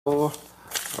Good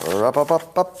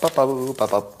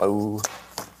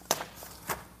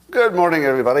morning,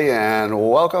 everybody,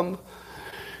 and welcome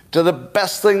to the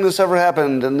best thing that's ever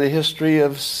happened in the history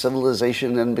of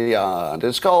civilization and beyond.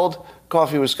 It's called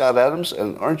Coffee with Scott Adams,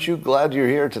 and aren't you glad you're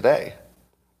here today?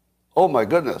 Oh my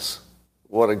goodness,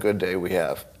 what a good day we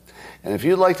have. And if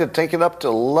you'd like to take it up to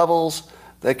levels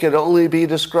that could only be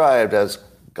described as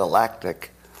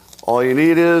galactic, all you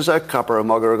need is a cup or a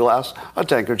mug or a glass, a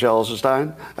tankard, chalice or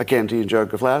stein, a canteen,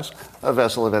 jug or flask, a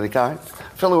vessel of any kind.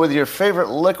 Fill it with your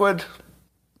favorite liquid.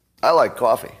 I like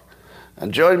coffee.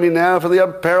 And join me now for the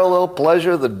unparalleled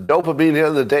pleasure, the dopamine hit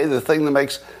of the day, the thing that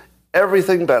makes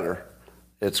everything better.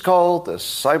 It's called the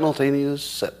simultaneous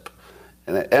sip.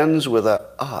 And it ends with a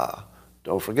ah.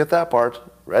 Don't forget that part.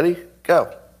 Ready?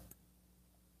 Go.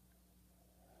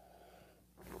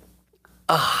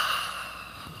 Ah.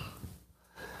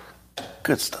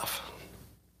 Good stuff.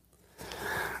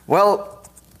 Well,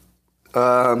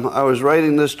 I was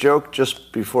writing this joke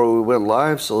just before we went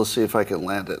live, so let's see if I can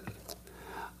land it.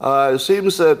 It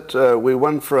seems that we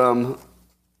went from,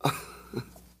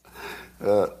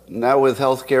 now with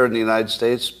healthcare in the United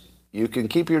States, you can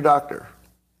keep your doctor.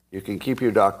 You can keep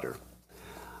your doctor.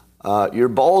 Your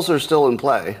balls are still in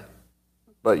play,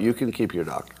 but you can keep your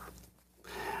doctor.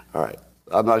 All right.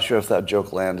 I'm not sure if that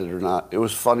joke landed or not. It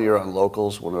was funnier on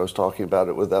Locals when I was talking about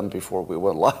it with them before we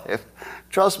went live.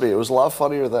 Trust me, it was a lot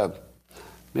funnier then.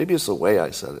 Maybe it's the way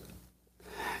I said it.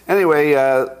 Anyway,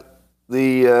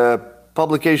 the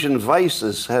publication Vice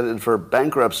is headed for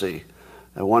bankruptcy.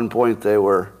 At one point, they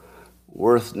were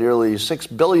worth nearly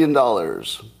 $6 billion.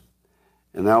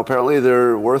 And now apparently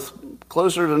they're worth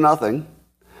closer to nothing.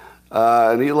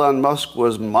 And Elon Musk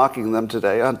was mocking them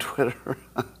today on Twitter.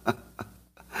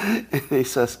 And he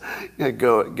says,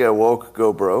 go get woke,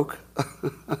 go broke.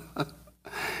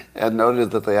 And noted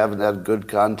that they haven't had good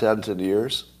content in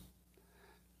years.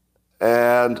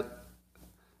 And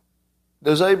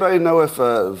does anybody know if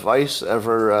Vice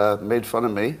ever made fun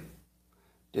of me?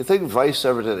 Do you think Vice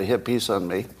ever did a hit piece on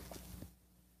me?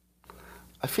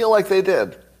 I feel like they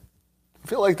did.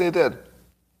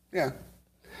 Yeah.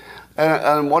 And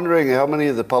I'm wondering how many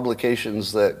of the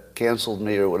publications that canceled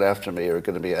me or went after me are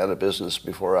going to be out of business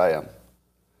before I am.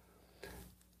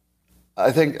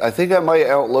 I think I might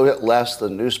outlast the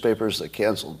newspapers that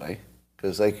canceled me,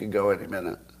 because they could go any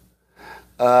minute.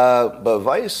 But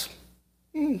Vice,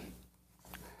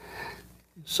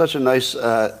 such a nice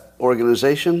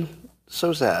organization.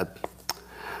 So sad.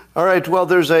 All right, well,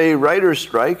 there's a writer's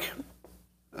strike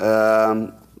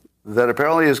that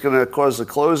apparently is going to cause the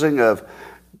closing of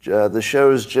the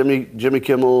shows Jimmy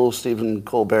Kimmel, Stephen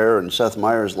Colbert, and Seth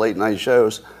Meyers' late night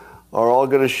shows are all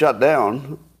going to shut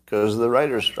down because of the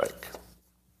writer's strike.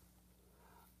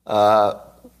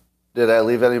 Did I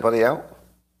leave anybody out?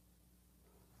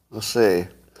 Let's see.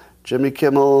 Jimmy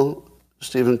Kimmel,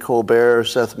 Stephen Colbert,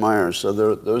 Seth Meyers. So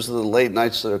those are the late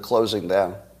nights that are closing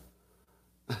down.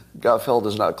 Gutfeld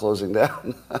is not closing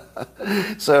down.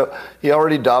 So he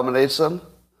already dominates them.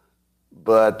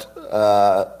 But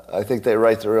I think they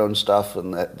write their own stuff,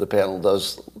 and the panel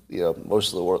does, most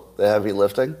of the work, the heavy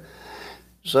lifting.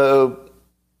 So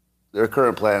their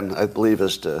current plan, I believe,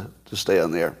 is to stay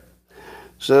on the air.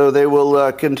 So they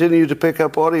will continue to pick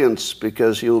up audience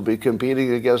because he will be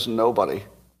competing against nobody.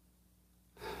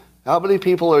 How many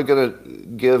people are going to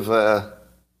give the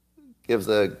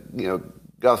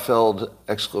Gutfeld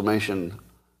exclamation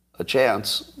a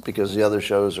chance because the other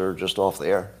shows are just off the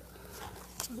air?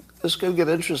 This could get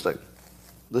interesting.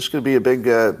 This could be a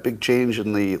big change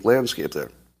in the landscape there.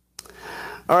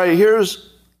 All right,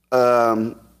 here's,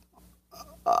 I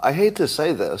hate to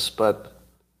say this, but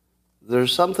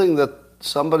there's something that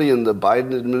somebody in the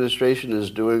Biden administration is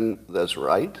doing that's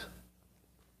right.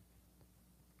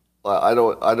 I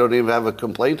don't even have a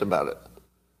complaint about it.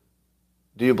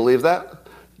 Do you believe that?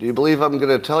 Do you believe I'm going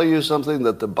to tell you something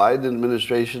that the Biden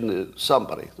administration,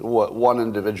 one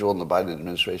individual in the Biden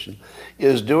administration,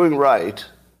 is doing right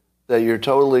that you're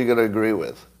totally going to agree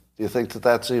with? Do you think that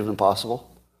that's even possible?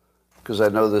 Because I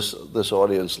know this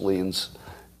audience leans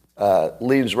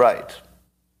right.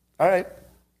 All right.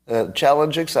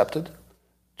 Challenge accepted.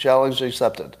 Challenge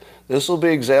accepted. This will be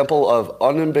an example of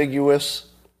unambiguous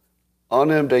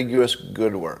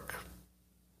good work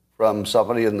from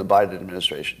somebody in the Biden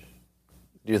administration.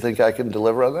 Do you think I can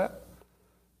deliver on that?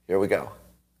 Here we go.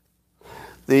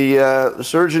 The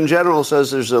Surgeon General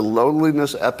says there's a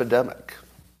loneliness epidemic,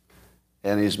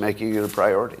 and he's making it a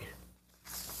priority.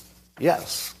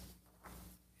 Yes.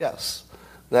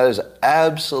 That is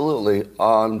absolutely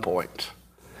on point.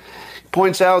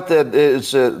 points out that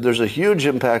there's a huge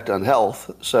impact on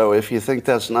health. So if you think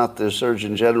that's not the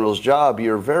Surgeon General's job,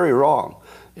 you're very wrong.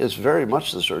 It's very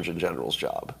much the Surgeon General's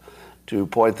job to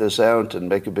point this out and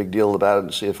make a big deal about it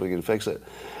and see if we can fix it.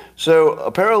 So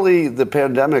apparently the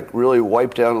pandemic really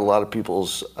wiped out a lot of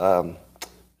people's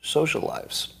social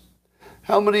lives.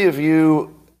 How many of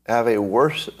you have a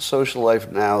worse social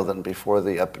life now than before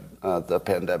the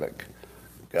pandemic?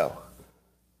 Go.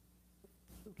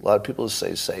 A lot of people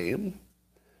say same.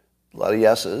 A lot of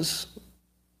yeses.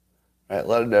 Right? A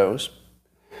lot of no's.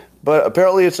 But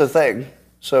apparently it's a thing.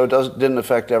 So it didn't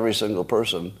affect every single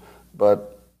person.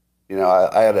 But, you know,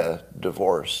 I had a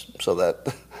divorce. So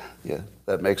that, yeah,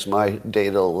 that makes my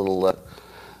data a little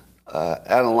out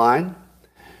of line.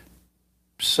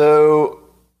 So,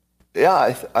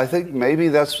 yeah, I think maybe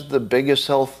that's the biggest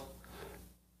health.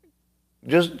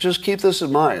 Just keep this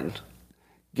in mind.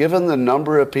 Given the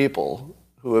number of people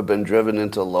who have been driven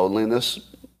into loneliness,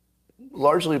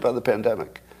 largely by the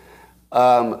pandemic,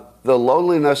 the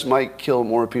loneliness might kill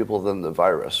more people than the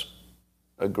virus.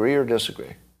 Agree or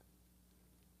disagree?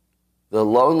 The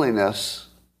loneliness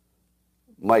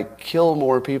might kill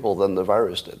more people than the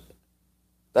virus did.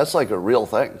 That's like a real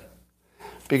thing.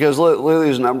 Because look at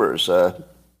these numbers.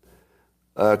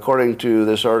 According to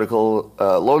this article,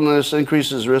 loneliness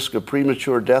increases risk of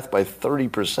premature death by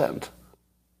 30%.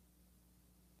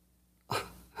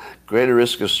 Greater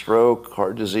risk of stroke,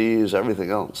 heart disease,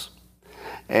 everything else.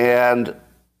 And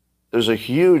there's a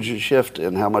huge shift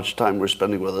in how much time we're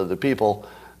spending with other people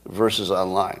versus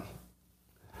online.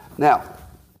 Now,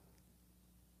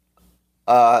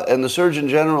 and the Surgeon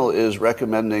General is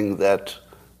recommending that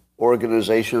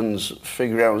organizations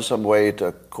figure out some way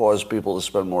to cause people to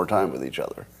spend more time with each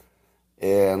other.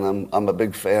 And I'm a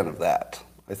big fan of that.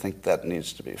 I think that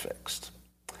needs to be fixed.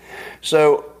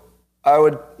 So I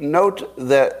would note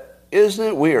that, isn't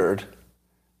it weird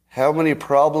how many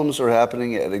problems are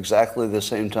happening at exactly the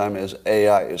same time as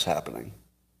AI is happening?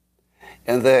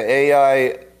 And the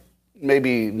AI,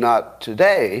 maybe not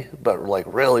today, but like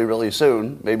really, really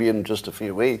soon, maybe in just a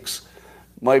few weeks,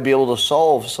 might be able to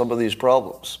solve some of these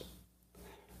problems.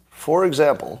 For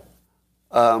example,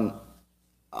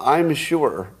 I'm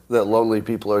sure that lonely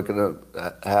people are going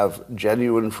to have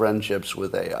genuine friendships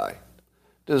with AI.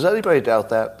 Does anybody doubt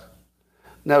that?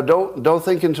 Now, don't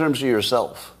think in terms of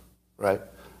yourself, right?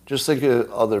 Just think of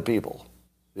other people.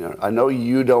 You know, I know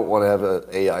you don't want to have an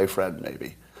AI friend,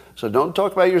 maybe. So don't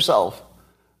talk about yourself.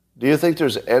 Do you think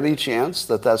there's any chance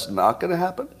that that's not going to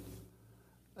happen?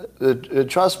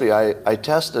 Trust me, I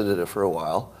tested it for a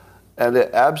while, and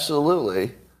it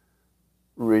absolutely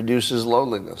reduces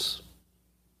loneliness.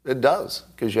 It does,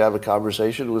 because you have a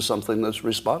conversation with something that's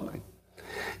responding.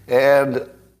 And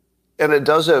it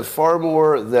does it far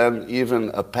more than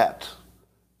even a pet.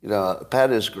 You know, a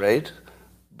pet is great,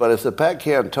 but if the pet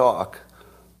can't talk,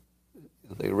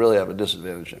 they really have a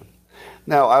disadvantage.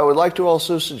 Now, I would like to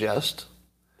also suggest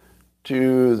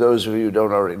to those of you who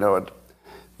don't already know it,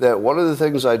 that one of the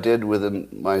things I did within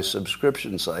my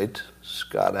subscription site,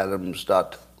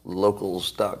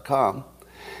 scottadams.locals.com,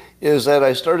 is that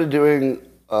I started doing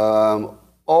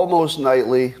almost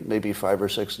nightly, maybe 5 or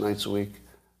 6 nights a week,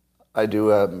 I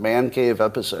do a man cave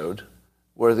episode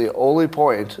where the only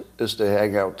point is to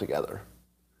hang out together.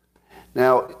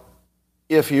 Now,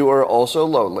 if you are also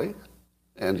lonely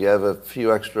and you have a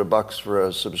few extra bucks for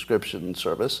a subscription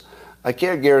service, I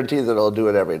can't guarantee that I'll do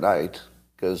it every night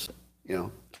because, you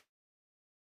know,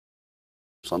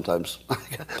 sometimes I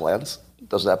got plans. It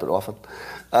doesn't happen often.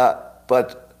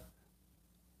 But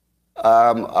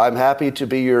I'm happy to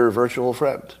be your virtual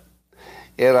friend.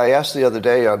 And I asked the other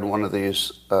day on one of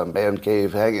these man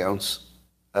cave hangouts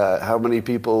how many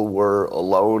people were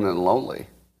alone and lonely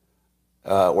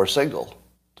or single.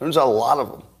 Turns out a lot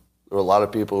of them. There are a lot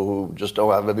of people who just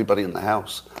don't have anybody in the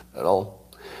house at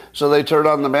all. So they turn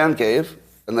on the man cave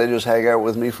and they just hang out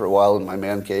with me for a while in my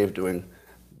man cave doing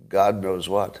God knows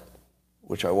what,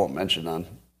 which I won't mention on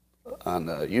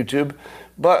YouTube.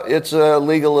 But it's a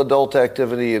legal adult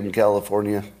activity in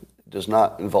California. It does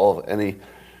not involve any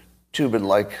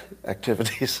Tubin-like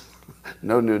activities.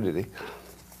 No nudity.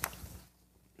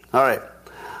 All right.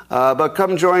 But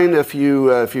come join if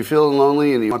you're feeling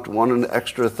lonely and you want one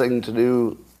extra thing to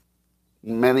do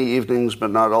many evenings,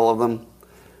 but not all of them.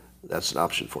 That's an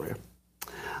option for you.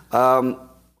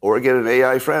 Or get an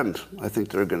AI friend. I think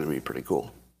they're going to be pretty cool.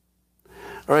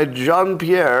 All right,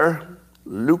 Jean-Pierre,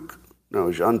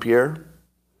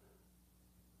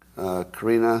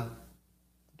 Karine,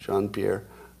 Jean-Pierre.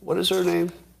 What is her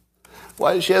name?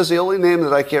 Why she has the only name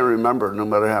that I can't remember, no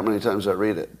matter how many times I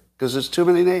read it, because it's too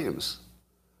many names.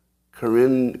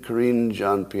 Karine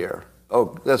Jean-Pierre.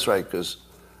 Oh, that's right, because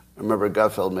I remember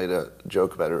Gutfeld made a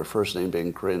joke about her first name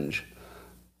being Cringe.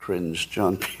 Cringe,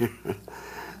 Jean-Pierre.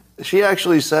 She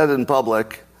actually said in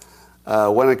public,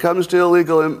 when it comes to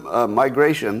illegal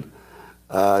migration,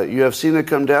 you have seen it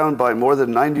come down by more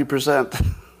than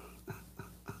 90%.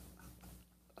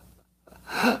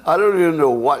 I don't even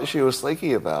know what she was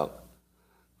thinking about.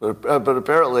 But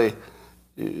apparently,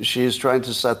 she's trying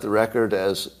to set the record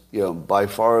as, by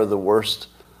far the worst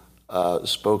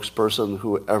spokesperson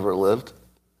who ever lived.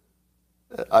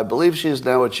 I believe she's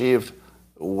now achieved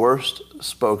worst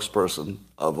spokesperson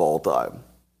of all time.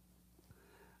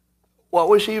 What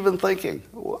was she even thinking?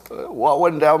 What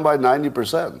went down by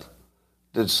 90%?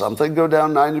 Did something go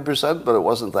down 90%, but it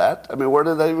wasn't that? I mean, where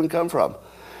did that even come from?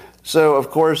 So, of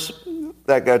course,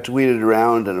 that got tweeted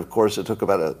around, and of course it took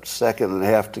about a second and a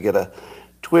half to get a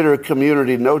Twitter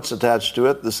community notes attached to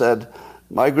it that said,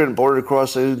 migrant border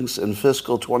crossings in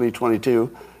fiscal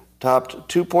 2022 topped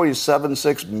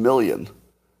 2.76 million,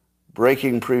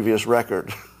 breaking previous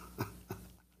record.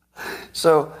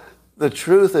 So the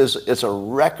truth is it's a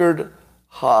record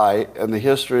high in the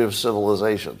history of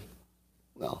civilization.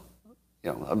 Well,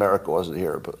 America wasn't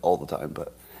here but all the time,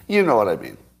 but you know what I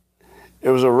mean. It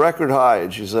was a record high,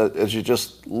 and she said, as she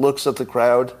just looks at the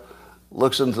crowd,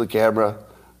 looks into the camera,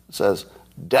 says,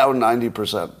 down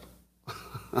 90%.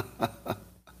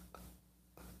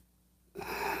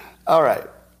 All right.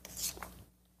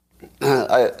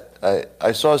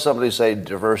 I saw somebody say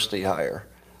diversity hire,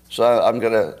 so I'm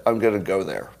gonna go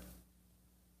there.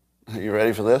 You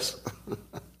ready for this?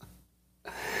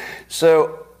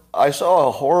 So I saw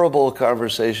a horrible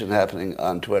conversation happening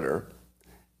on Twitter,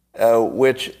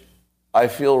 which I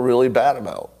feel really bad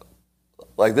about.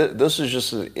 Like, this is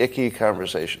just an icky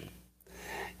conversation.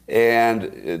 And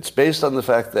it's based on the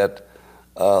fact that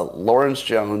Lawrence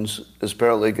Jones is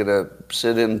apparently going to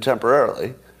sit in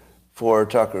temporarily for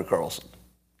Tucker Carlson.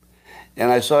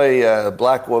 And I saw a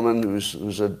black woman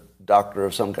who's a doctor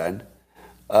of some kind.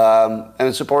 And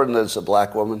it's important that it's a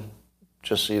black woman,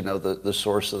 just so you know the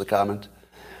source of the comment,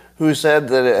 who said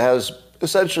that it has,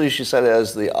 essentially she said it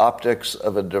has the optics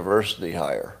of a diversity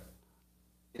hire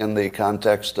in the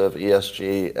context of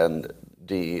ESG and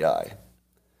DEI.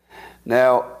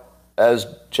 Now, as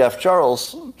Jeff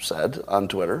Charles said on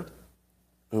Twitter,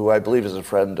 who I believe is a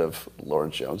friend of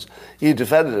Lawrence Jones, he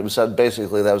defended him, said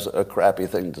basically that was a crappy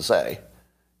thing to say,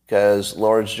 because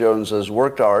Lawrence Jones has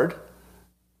worked hard,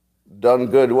 done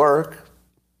good work.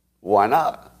 Why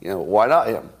not? Why not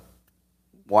him?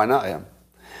 Why not him?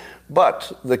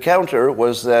 But the counter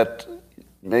was that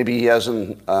maybe he has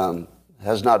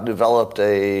not developed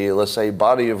a, let's say,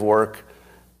 body of work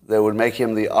that would make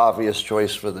him the obvious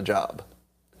choice for the job.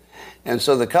 And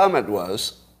so the comment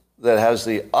was that it has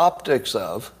the optics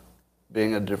of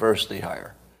being a diversity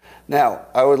hire. Now,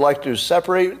 I would like to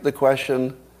separate the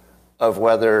question of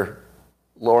whether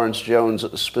Lawrence Jones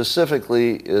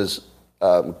specifically is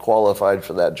qualified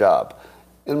for that job.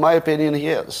 In my opinion, he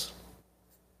is.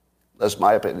 That's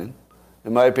my opinion.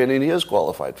 In my opinion, he is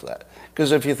qualified for that.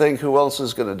 Because if you think who else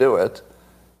is going to do it,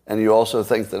 and you also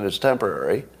think that it's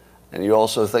temporary, and you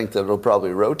also think that it'll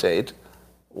probably rotate,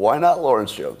 why not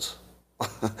Lawrence Jones?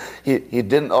 He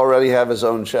didn't already have his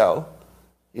own show.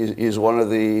 He's one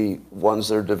of the ones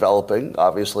they're developing,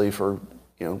 obviously for,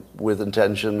 with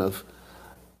intention of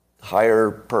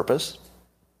higher purpose.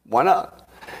 Why not?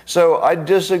 So I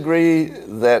disagree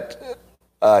that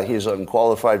he's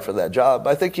unqualified for that job.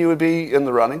 I think he would be in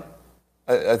the running.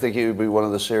 I think he would be one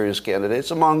of the serious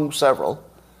candidates among several,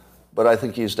 but I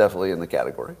think he's definitely in the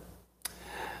category.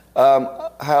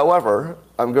 However,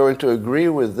 I'm going to agree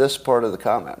with this part of the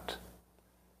comment.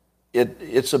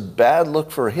 It's a bad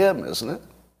look for him, isn't it?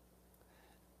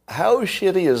 How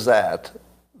shitty is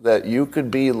that you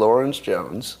could be Lawrence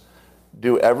Jones,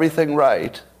 do everything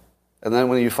right, and then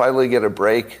when you finally get a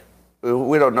break,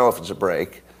 we don't know if it's a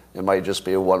break. It might just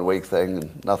be a one-week thing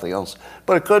and nothing else.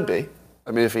 But it could be.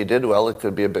 I mean, if he did well, it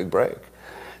could be a big break.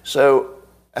 So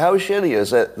how shitty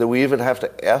is it that we even have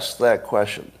to ask that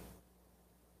question?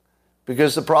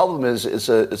 Because the problem is it's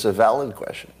a valid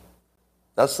question.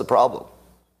 That's the problem.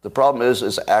 The problem is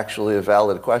it's actually a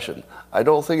valid question. I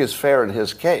don't think it's fair in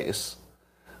his case,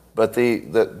 but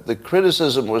the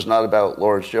criticism was not about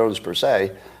Lawrence Jones per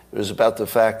se. It was about the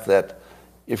fact that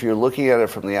if you're looking at it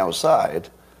from the outside,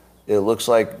 it looks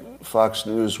like Fox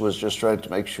News was just trying to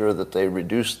make sure that they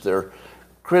reduced their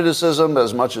criticism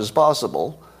as much as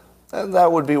possible, and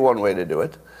that would be one way to do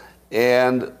it.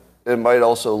 And it might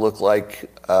also look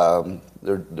like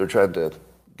they're trying to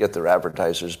get their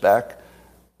advertisers back,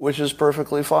 which is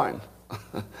perfectly fine.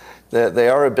 They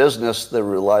are a business that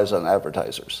relies on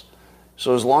advertisers.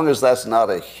 So as long as that's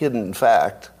not a hidden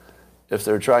fact, if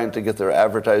they're trying to get their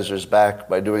advertisers back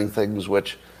by doing things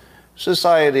which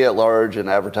society at large and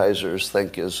advertisers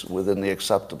think is within the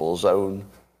acceptable zone,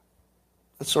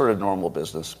 it's sort of normal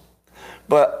business.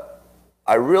 But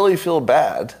I really feel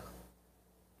bad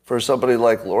for somebody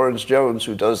like Lawrence Jones,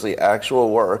 who does the actual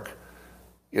work,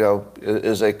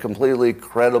 is a completely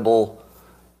credible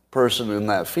person in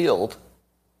that field,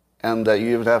 and that you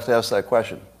even have to ask that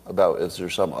question about is there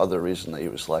some other reason that he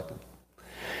was selected.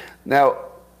 Now,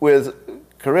 with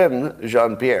Karine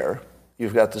Jean-Pierre,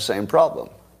 you've got the same problem,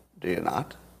 do you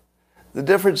not? The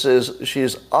difference is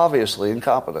she's obviously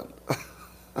incompetent.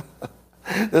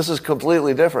 This is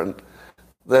completely different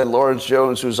than Lawrence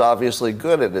Jones, who's obviously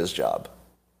good at his job.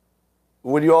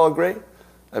 Would you all agree?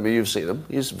 I mean, you've seen him.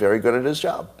 He's very good at his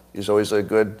job. He's always a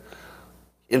good,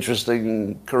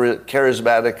 interesting,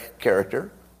 charismatic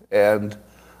character, and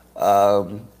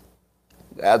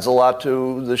adds a lot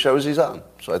to the shows he's on.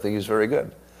 So I think he's very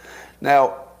good.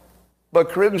 Now, but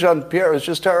Karine Jean-Pierre is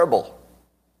just terrible.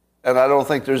 And I don't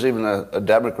think there's even a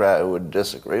Democrat who would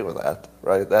disagree with that,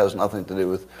 right? That has nothing to do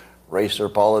with race or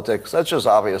politics. That's just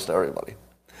obvious to everybody.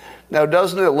 Now,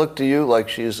 doesn't it look to you like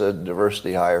she's a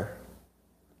diversity hire?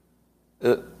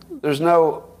 Is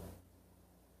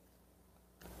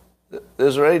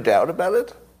there any doubt about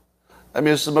it? I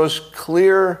mean, it's the most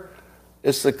clear,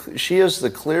 she is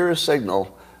the clearest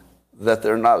signal that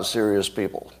they're not serious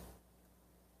people.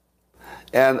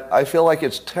 And I feel like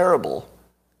it's terrible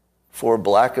for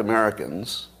black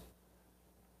Americans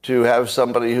to have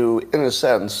somebody who, in a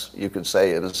sense, you could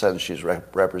say, in a sense, she's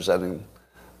representing,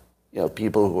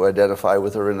 people who identify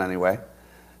with her in any way.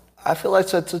 I feel like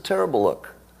that's a terrible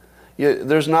look.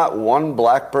 There's not one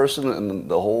black person in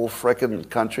the whole frickin'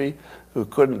 country who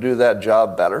couldn't do that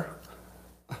job better.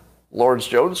 Lawrence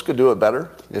Jones could do it better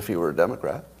if he were a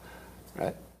Democrat,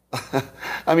 right?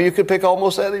 I mean, you could pick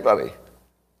almost anybody.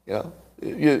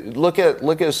 You look at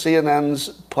CNN's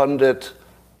pundit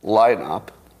lineup,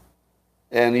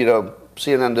 and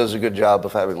CNN does a good job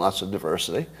of having lots of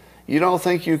diversity. You don't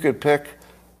think you could pick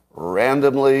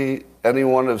randomly any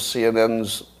one of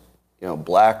CNN's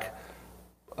black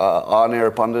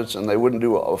on-air pundits, and they wouldn't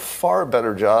do a far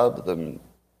better job than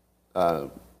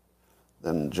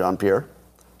Jean-Pierre?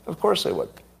 Of course they would.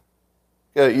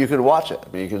 You could watch it. I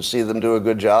mean, you can see them do a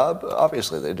good job.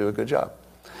 Obviously, they do a good job.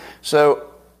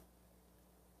 So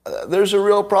there's a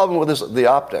real problem with the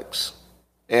optics.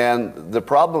 And the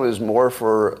problem is more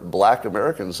for black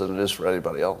Americans than it is for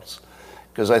anybody else.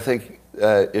 Because I think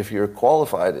if you're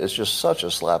qualified, it's just such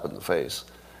a slap in the face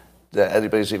that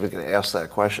anybody's even going to ask that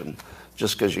question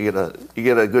just because you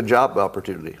get a good job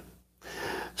opportunity.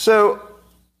 So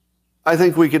I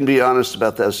think we can be honest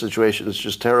about that situation. It's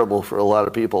just terrible for a lot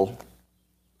of people.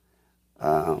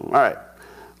 All right.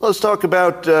 Let's talk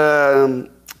about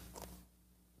Tony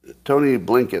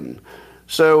Blinken.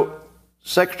 So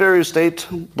Secretary of State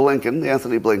Blinken,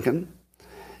 Anthony Blinken,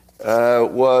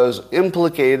 was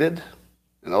implicated,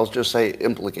 and I'll just say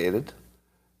implicated,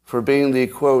 for being the,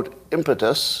 quote,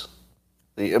 impetus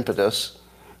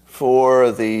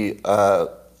for the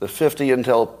 50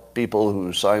 intel people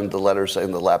who signed the letter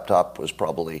saying the laptop was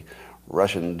probably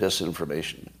Russian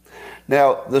disinformation.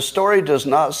 Now, the story does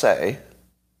not say,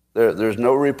 there's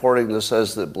no reporting that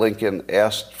says that Blinken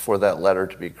asked for that letter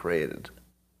to be created.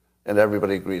 And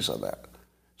everybody agrees on that.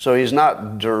 So he's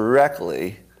not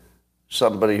directly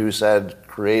somebody who said,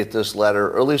 create this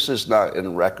letter, or at least it's not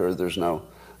in record. There's no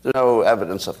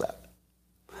evidence of that.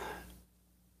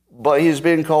 But he's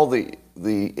being called the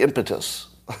impetus,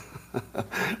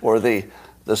 or the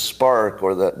spark,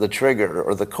 or the trigger,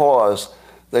 or the cause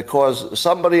that caused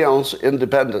somebody else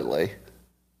independently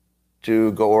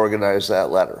to go organize that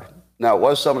letter. Now, it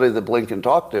was somebody that Blinken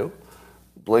talked to.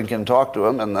 Blinken talked to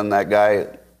him, and then that guy,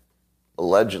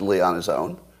 allegedly on his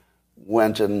own,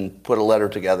 went and put a letter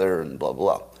together and blah,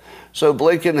 blah, blah. So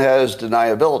Blinken has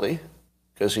deniability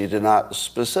because he did not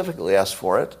specifically ask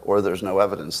for it, or there's no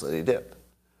evidence that he did.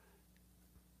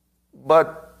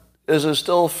 But is it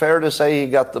still fair to say he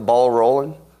got the ball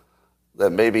rolling?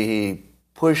 That maybe he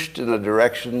pushed in a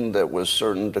direction that was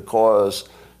certain to cause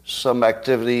some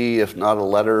activity, if not a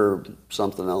letter,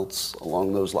 something else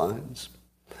along those lines?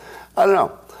 I don't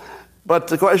know. But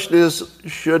the question is,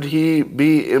 should he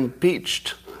be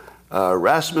impeached?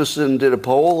 Rasmussen did a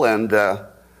poll, and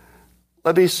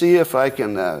let me see if I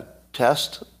can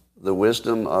test the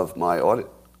wisdom of my audience.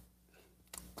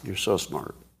 You're so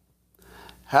smart.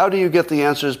 How do you get the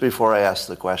answers before I ask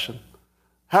the question?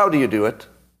 How do you do it?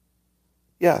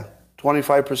 Yeah,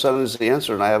 25% is the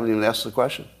answer, and I haven't even asked the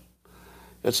question.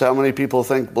 It's how many people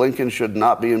think Blinken should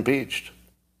not be impeached.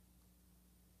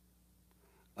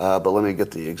 But let me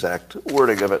get the exact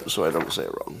wording of it so I don't say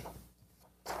it wrong.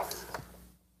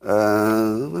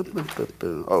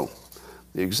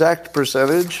 The exact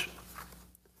percentage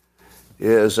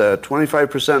is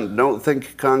 25% don't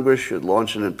think Congress should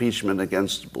launch an impeachment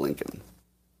against Blinken.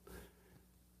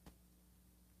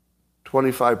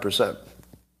 25%.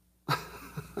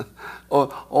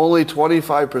 Only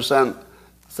 25%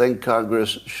 think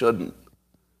Congress shouldn't.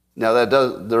 Now,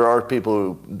 there are people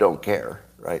who don't care,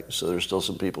 right? So there's still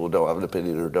some people who don't have an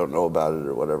opinion or don't know about it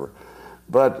or whatever.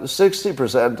 But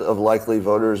 60% of likely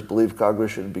voters believe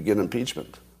Congress should begin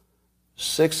impeachment.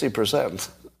 60%.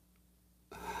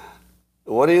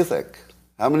 What do you think?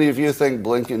 How many of you think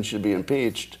Blinken should be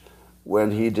impeached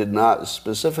when he did not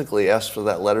specifically ask for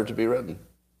that letter to be written?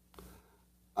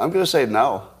 I'm going to say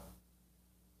no.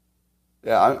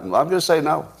 Yeah, I'm going to say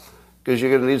no, because you're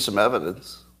going to need some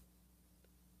evidence.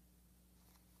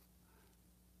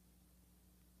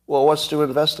 Well, what's to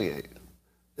investigate?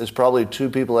 There's probably two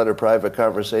people had a private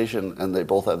conversation and they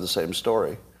both have the same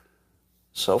story.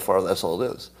 So far, that's all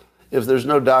it is. If there's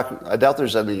no I doubt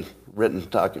there's any written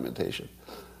documentation.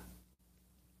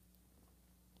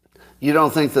 You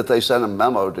don't think that they sent a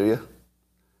memo, do you?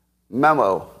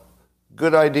 Memo.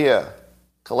 Good idea.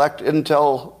 Collect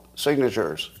intel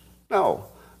signatures. No.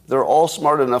 They're all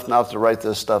smart enough not to write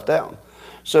this stuff down.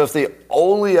 So if the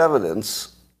only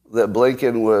evidence that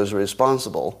Blinken was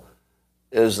responsible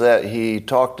is that he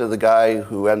talked to the guy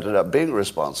who ended up being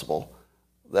responsible,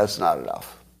 that's not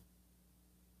enough.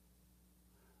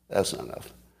 That's not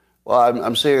enough. Well,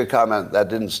 I'm seeing a comment that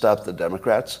didn't stop the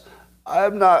Democrats.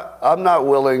 I'm not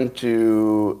willing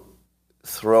to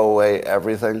throw away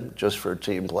everything just for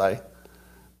team play.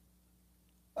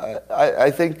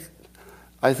 I think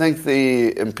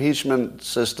the impeachment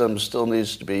system still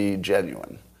needs to be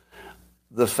genuine.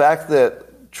 The fact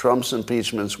that Trump's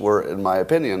impeachments were, in my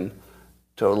opinion,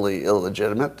 totally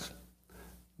illegitimate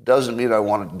doesn't mean I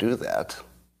want to do that.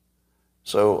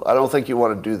 So I don't think you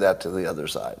want to do that to the other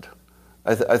side.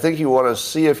 I think you want to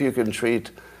see if you can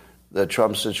treat the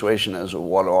Trump situation as a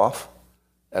one-off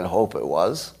and hope it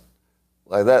was.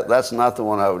 Like that's not the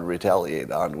one I would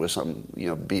retaliate on with some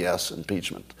BS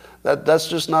impeachment. That's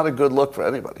just not a good look for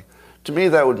anybody. To me,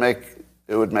 it would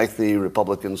make the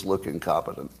Republicans look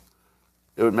incompetent.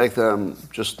 It would make them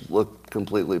just look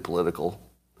completely political,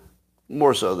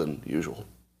 more so than usual.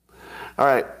 All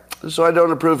right, so I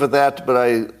don't approve of that, but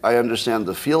I understand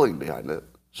the feeling behind it.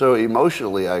 So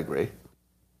emotionally, I agree.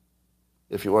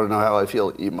 If you want to know how I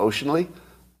feel emotionally,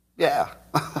 yeah,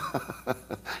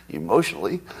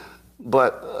 emotionally,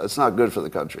 but it's not good for the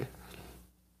country.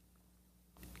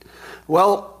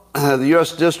 Well, the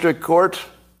U.S. District Court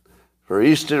for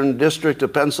Eastern District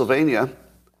of Pennsylvania,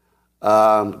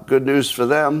 good news for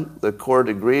them. The court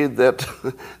agreed that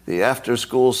the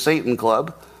after-school Satan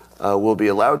Club will be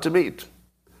allowed to meet.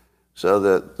 So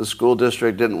the school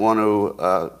district didn't want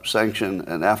to sanction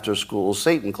an after-school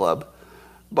Satan Club,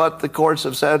 but the courts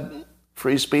have said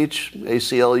free speech.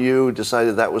 ACLU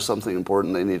decided that was something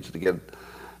important they needed to get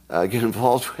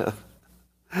involved with.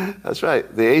 That's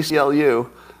right. The ACLU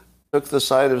took the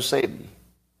side of Satan.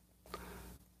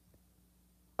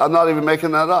 I'm not even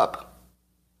making that up.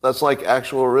 That's like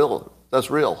actual real. That's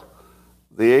real.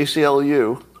 The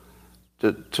ACLU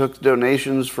took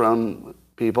donations from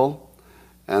people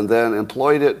and then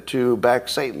employed it to back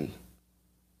Satan.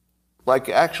 Like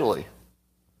actually.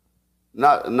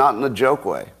 Not in a joke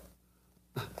way.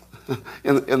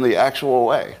 in the actual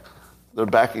way. They're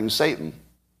backing Satan.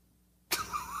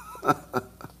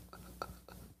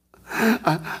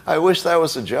 I wish that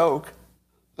was a joke.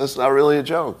 That's not really a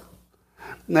joke.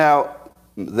 Now,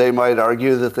 they might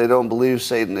argue that they don't believe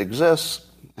Satan exists,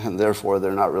 and therefore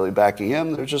they're not really backing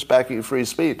him. They're just backing free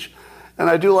speech. And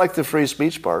I do like the free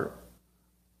speech part.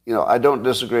 I don't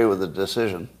disagree with the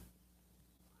decision.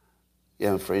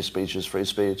 Free speech is free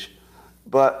speech.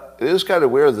 But it is kind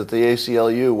of weird that the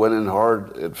ACLU went in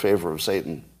hard in favor of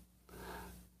Satan.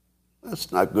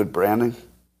 That's not good branding.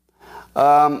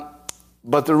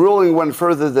 But the ruling went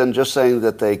further than just saying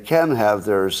that they can have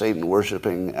their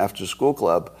Satan-worshipping after-school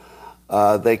club.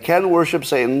 They can worship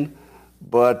Satan,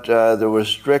 but there were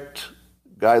strict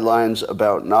guidelines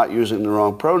about not using the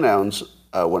wrong pronouns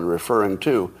when referring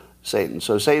to Satan.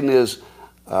 So Satan is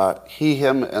he,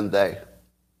 him, and they.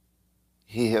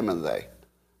 He, him, and they.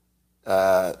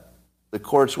 The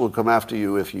courts will come after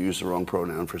you if you use the wrong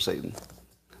pronoun for Satan.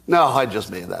 No, I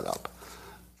just made that up.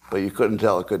 But you couldn't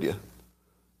tell, could you?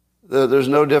 There's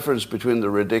no difference between the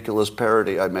ridiculous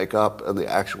parody I make up and the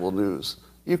actual news.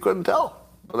 You couldn't tell,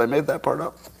 but I made that part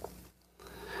up.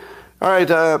 All right,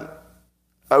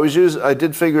 I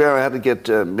did figure out how to get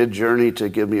Midjourney to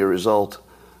give me a result.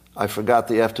 I forgot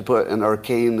that you have to put an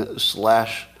arcane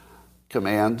slash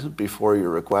command before your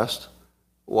request.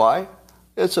 Why?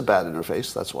 It's a bad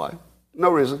interface, that's why. No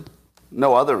reason.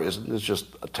 No other reason. It's just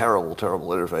a terrible, terrible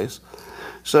interface.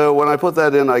 So when I put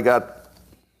that in, I got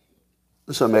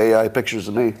some AI pictures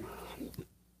of me.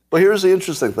 But here's the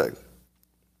interesting thing.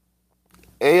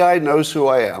 AI knows who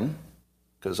I am,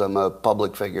 because I'm a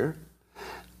public figure,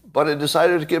 but it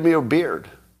decided to give me a beard.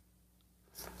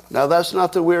 Now, that's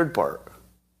not the weird part.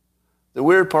 The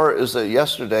weird part is that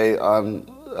yesterday on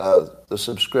the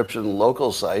subscription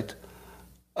local site,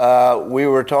 we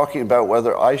were talking about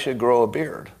whether I should grow a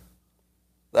beard.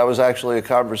 That was actually a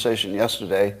conversation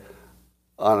yesterday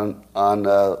on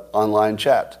online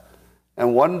chat.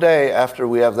 And one day after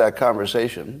we have that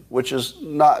conversation, which has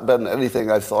not been anything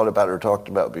I've thought about or talked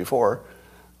about before,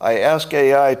 I ask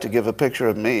AI to give a picture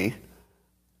of me,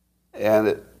 and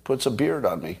it puts a beard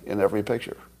on me in every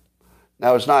picture.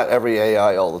 Now, it's not every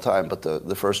AI all the time, but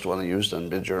the first one I used on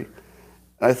Midjourney.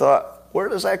 And I thought, where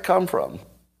does that come from?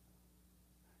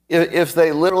 If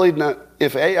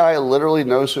AI literally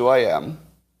knows who I am,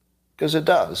 because it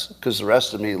does, because the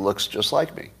rest of me looks just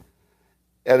like me.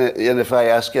 And if I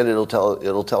ask it, it'll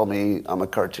tell me I'm a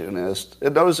cartoonist.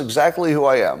 It knows exactly who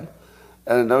I am,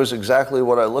 and it knows exactly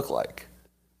what I look like.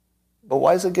 But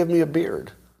why does it give me a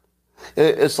beard?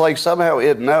 It's like somehow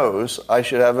it knows I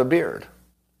should have a beard.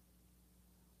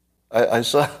 I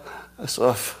saw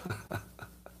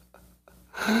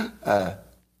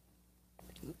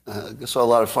a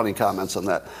lot of funny comments on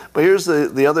that. But here's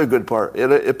the other good part.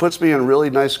 It puts me in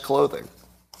really nice clothing.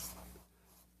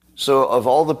 So of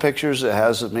all the pictures it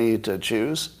has of me to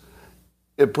choose,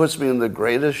 it puts me in the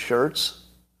greatest shirts.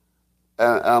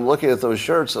 And I'm looking at those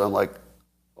shirts and I'm like,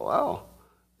 wow,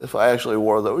 if I actually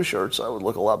wore those shirts, I would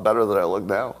look a lot better than I look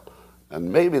now.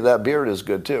 And maybe that beard is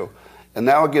good too. And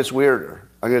now it gets weirder.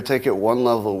 I'm going to take it one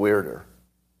level weirder.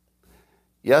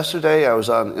 Yesterday I was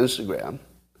on Instagram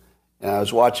and I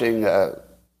was watching a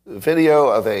video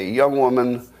of a young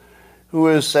woman who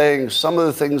is saying some of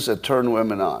the things that turn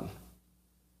women on.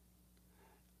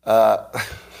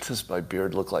 Does my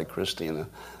beard look like Christina?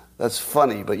 That's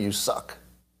funny, but you suck.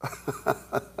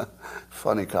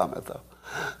 Funny comment, though.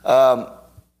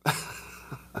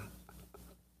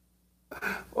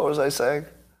 What was I saying?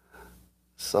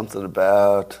 Something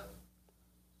about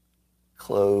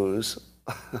clothes.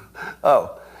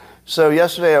 Oh, so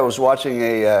yesterday I was watching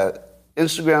a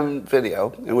Instagram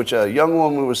video in which a young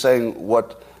woman was saying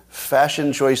what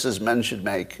fashion choices men should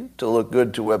make to look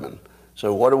good to women.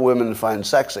 So what do women find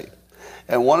sexy?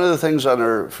 And one of the things on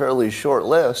her fairly short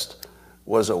list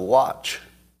was a watch.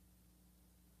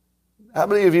 How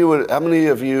many of you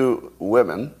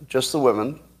women, just the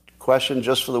women, question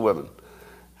just for the women,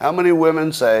 how many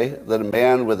women say that a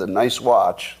man with a nice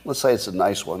watch, let's say it's a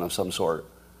nice one of some sort,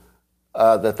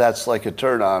 that's like a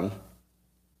turn on?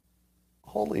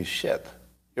 Holy shit.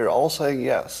 You're all saying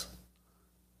yes.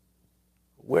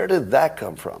 Where did that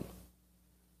come from?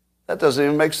 That doesn't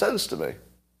even make sense to me.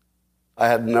 I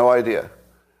had no idea.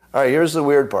 All right, here's the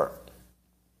weird part.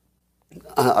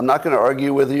 I'm not going to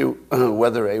argue with you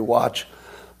whether a watch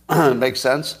makes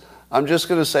sense. I'm just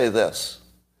going to say this,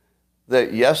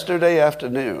 that yesterday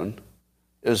afternoon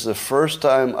is the first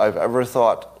time I've ever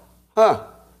thought,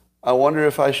 I wonder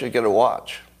if I should get a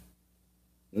watch.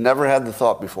 Never had the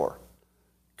thought before.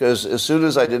 Because as soon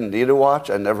as I didn't need a watch,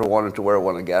 I never wanted to wear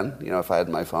one again, if I had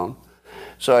my phone.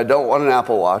 So I don't want an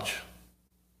Apple Watch,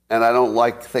 and I don't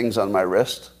like things on my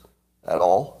wrist at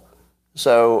all.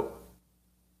 So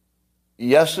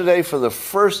yesterday, for the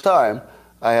first time,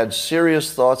 I had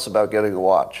serious thoughts about getting a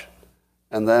watch.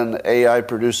 And then AI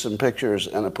produced some pictures,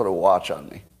 and it put a watch on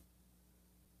me.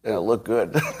 And it looked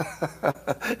good.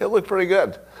 It looked pretty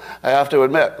good. I have to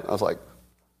admit. I was like,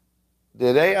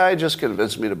 did AI just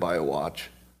convince me to buy a watch?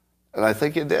 And I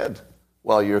think it did.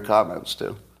 Well, your comments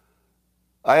too.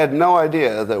 I had no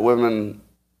idea that women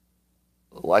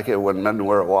like it when men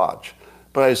wear a watch.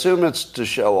 But I assume it's to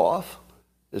show off.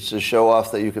 It's to show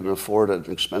off that you can afford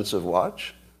an expensive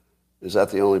watch. Is that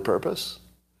the only purpose?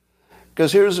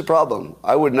 Because here's the problem.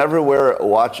 I would never wear a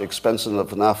watch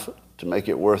expensive enough to make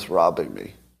it worth robbing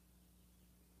me.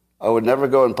 I would never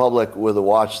go in public with a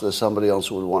watch that somebody else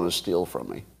would want to steal from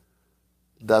me.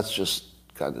 That's just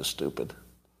kind of stupid.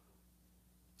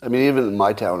 I mean, even in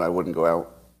my town, I wouldn't go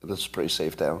out. This is a pretty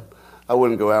safe town. I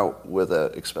wouldn't go out with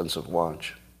an expensive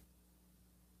watch.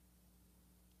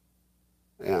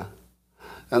 Yeah.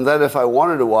 And then if I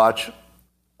wanted a watch,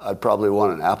 I'd probably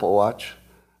want an Apple Watch.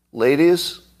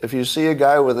 Ladies, if you see a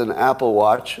guy with an Apple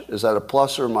Watch, is that a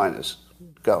plus or minus?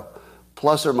 Go.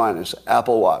 Plus or minus,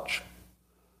 Apple Watch.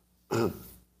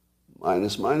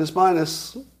 Minus, minus,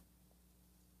 minus.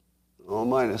 Oh,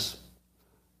 minus.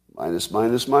 Minus,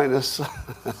 minus, minus. All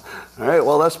right,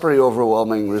 well, that's a pretty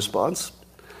overwhelming response.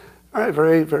 All right,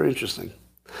 very, very interesting.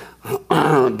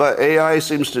 But AI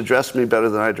seems to dress me better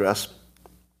than I dress.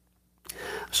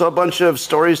 Saw a bunch of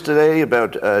stories today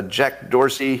about Jack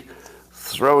Dorsey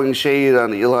throwing shade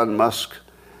on Elon Musk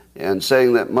and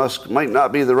saying that Musk might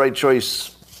not be the right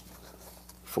choice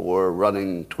for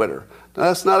running Twitter. Now,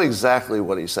 that's not exactly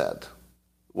what he said.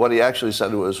 What he actually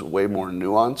said was way more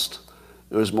nuanced.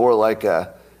 It was more like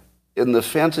in the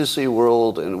fantasy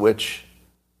world in which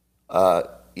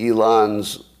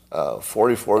Elon's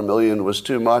 44 million was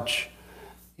too much,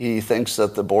 he thinks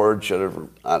that the board should have,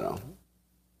 I don't know,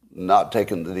 not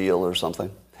taken the deal or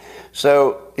something.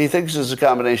 So he thinks it's a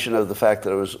combination of the fact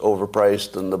that it was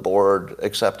overpriced and the board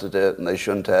accepted it and they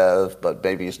shouldn't have, but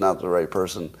maybe he's not the right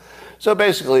person. So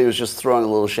basically he was just throwing a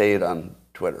little shade on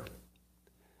Twitter.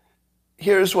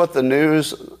 Here's what the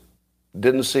news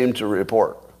didn't seem to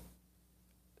report.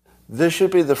 This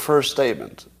should be the first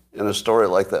statement in a story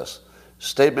like this.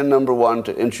 Statement number one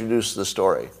to introduce the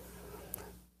story.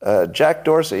 Jack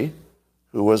Dorsey,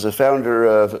 who was a founder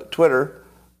of Twitter,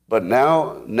 but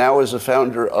now is a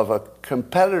founder of a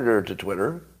competitor to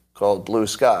Twitter called Blue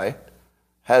Sky,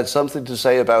 had something to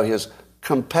say about his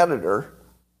competitor,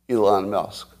 Elon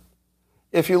Musk.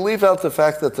 If you leave out the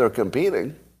fact that they're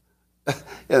competing,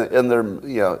 and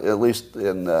they're, at least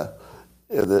in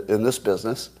this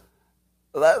business,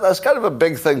 that's kind of a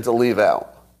big thing to leave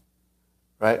out,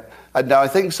 right? Now, I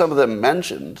think some of them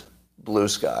mentioned Blue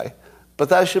Sky, but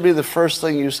that should be the first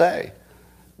thing you say,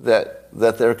 that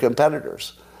they're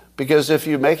competitors. Because if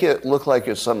you make it look like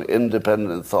it's some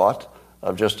independent thought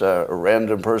of just a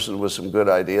random person with some good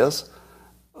ideas,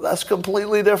 that's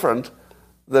completely different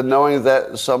than knowing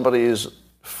that somebody's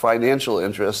financial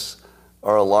interests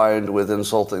are aligned with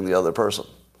insulting the other person.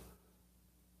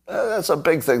 That's a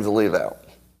big thing to leave out.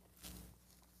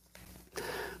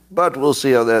 But we'll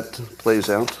see how that plays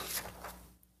out.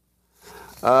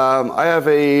 I have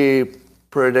a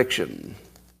prediction.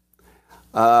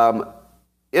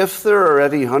 If there are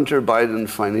any Hunter Biden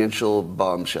financial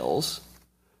bombshells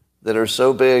that are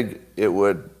so big it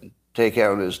would take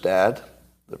out his dad,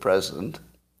 the president,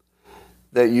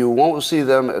 that you won't see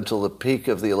them until the peak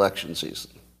of the election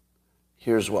season.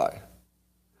 Here's why.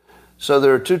 So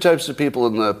there are two types of people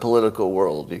in the political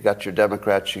world. You got your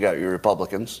Democrats, you got your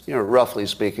Republicans. Roughly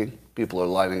speaking, people are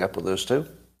lining up with those two.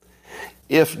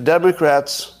 If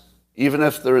Democrats, even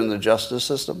if they're in the justice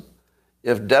system,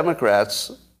 if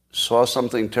Democrats saw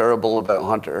something terrible about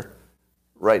Hunter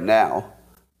right now,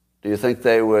 do you think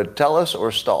they would tell us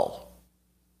or stall?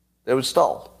 They would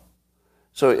stall.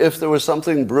 So if there was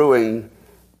something brewing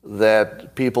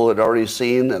that people had already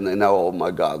seen and they know, oh my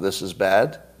God, this is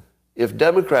bad, if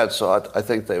Democrats saw it, I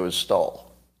think they would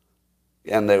stall.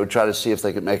 And they would try to see if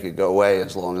they could make it go away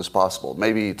as long as possible,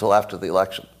 maybe till after the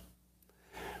election.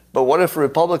 But what if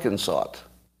Republicans saw it?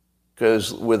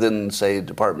 Because within, say,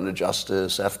 Department of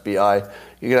Justice, FBI,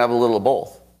 you can have a little of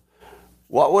both.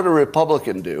 What would a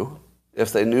Republican do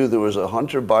if they knew there was a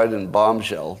Hunter Biden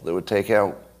bombshell that would take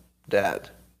out Dad?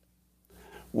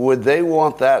 Would they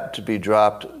want that to be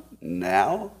dropped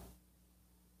now?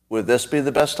 Would this be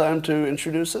the best time to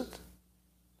introduce it?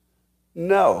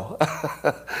 No.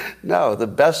 No, the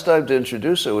best time to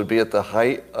introduce it would be at the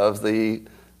height of the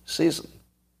season.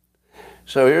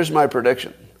 So here's my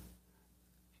prediction.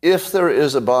 If there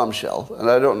is a bombshell, and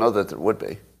I don't know that there would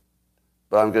be,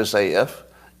 but I'm going to say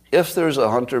if there's a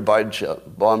Hunter Biden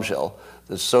bombshell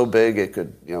that's so big it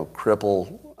could,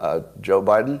 cripple Joe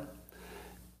Biden,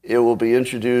 it will be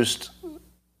introduced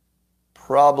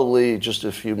probably just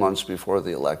a few months before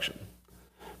the election.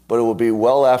 But it will be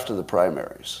well after the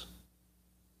primaries.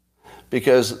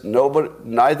 Because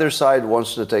neither side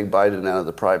wants to take Biden out of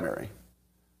the primary.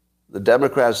 The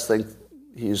Democrats think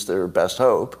he's their best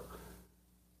hope.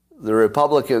 The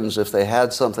Republicans, if they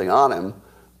had something on him,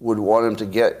 would want him to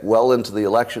get well into the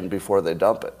election before they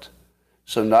dump it.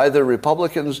 So neither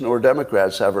Republicans nor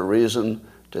Democrats have a reason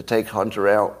to take Hunter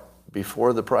out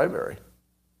before the primary.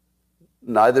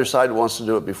 Neither side wants to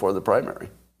do it before the primary.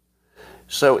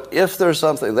 So if there's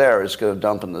something there, it's going to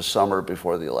dump in the summer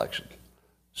before the election.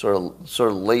 Sort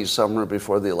of late summer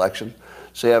before the election.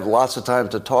 So you have lots of time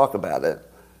to talk about it,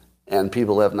 and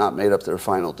people have not made up their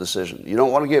final decision. You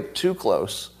don't want to get too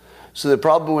close. So the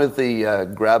problem with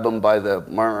the grab them by the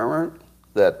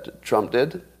that Trump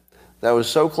did, that was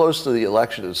so close to the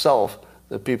election itself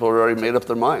that people had already made up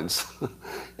their minds.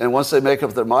 And once they make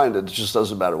up their mind, it just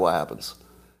doesn't matter what happens.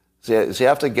 So you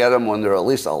have to get them when they're at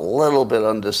least a little bit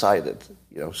undecided,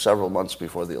 several months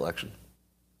before the election.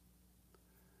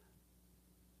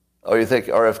 Oh, you think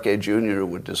RFK Jr.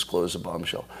 would disclose a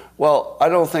bombshell? Well, I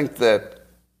don't think that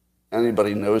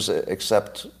anybody knows it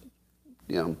except,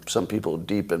 some people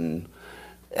deep in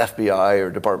FBI or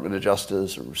Department of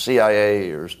Justice or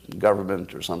CIA or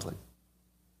government or something.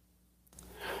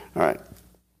 All right.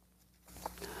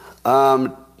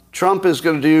 Trump is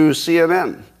going to do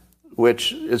CNN,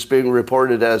 which is being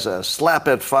reported as a slap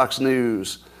at Fox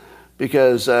News,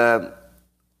 because the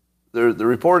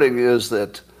reporting is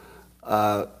that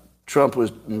Trump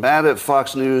was mad at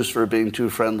Fox News for being too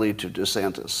friendly to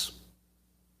DeSantis,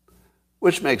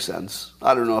 which makes sense.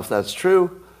 I don't know if that's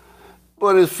true,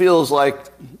 but it feels like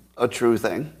a true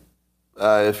thing.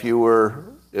 If you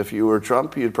were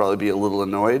Trump, you'd probably be a little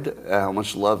annoyed at how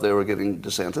much love they were getting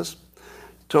DeSantis.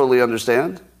 Totally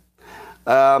understand.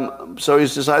 So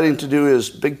he's deciding to do his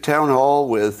big town hall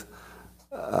with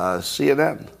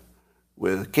CNN,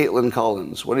 with Caitlin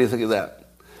Collins. What do you think of that?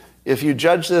 If you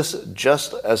judge this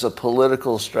just as a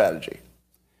political strategy,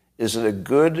 is it a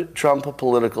good Trump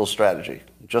political strategy?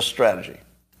 Just strategy?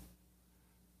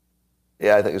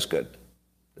 Yeah, I think it's good.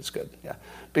 It's good, yeah.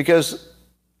 Because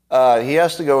he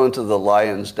has to go into the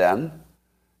lion's den.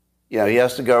 He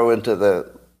has to go into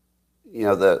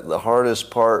the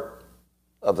hardest part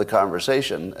of the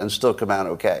conversation and still come out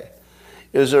okay.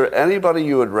 Is there anybody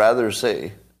you would rather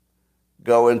see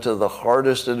go into the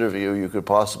hardest interview you could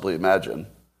possibly imagine?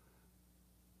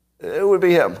 It would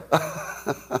be him.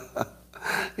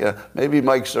 Maybe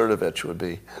Mike Cernovich would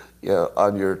be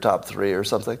on your top 3 or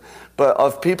something. But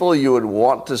of people you would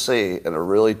want to see in a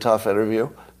really tough interview,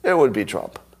 it would be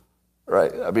Trump,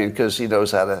 right? I mean, because he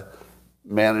knows how to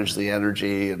manage the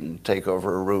energy and take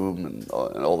over a room and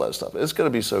all that stuff. It's going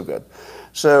to be so good.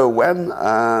 So when,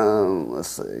 let's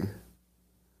see,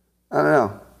 I don't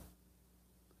know.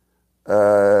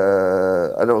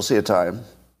 I don't see a time,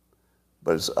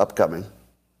 but it's upcoming.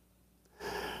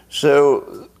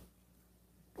 So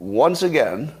once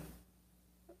again,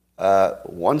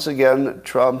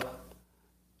 Trump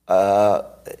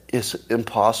is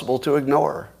impossible to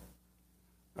ignore,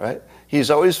 right? He's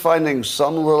always finding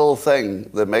some little thing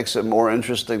that makes it more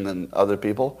interesting than other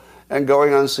people, and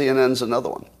going on CNN's another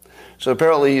one. So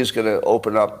apparently he's going to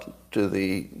open up to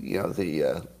the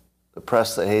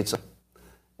press that hates him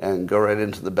and go right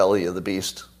into the belly of the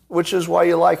beast, which is why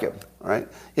you like him, right?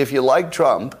 If you like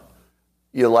Trump,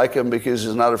 you like him because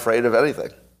he's not afraid of anything.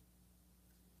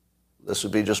 This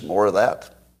would be just more of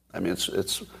that. I mean,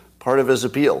 it's part of his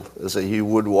appeal, is that he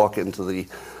would walk into the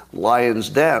lion's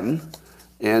den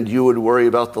and you would worry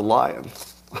about the lion.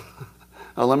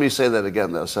 Now, let me say that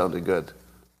again. That sounded good.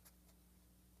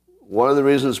 One of the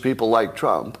reasons people like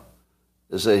Trump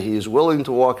is that he's willing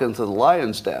to walk into the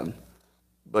lion's den,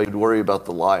 but you'd worry about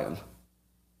the lion.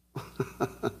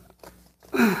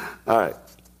 All right.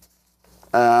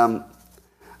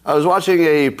 I was watching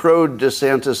a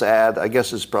pro-DeSantis ad. I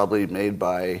guess it's probably made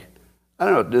by, I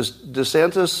don't know, does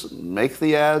DeSantis make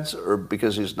the ads, or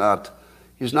because he's not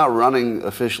running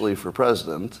officially for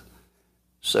president,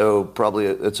 so probably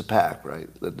it's a PAC,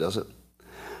 right, that does it.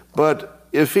 But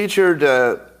it featured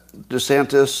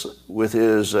DeSantis with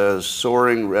his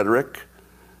soaring rhetoric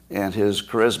and his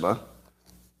charisma,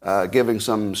 giving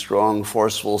some strong,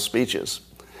 forceful speeches.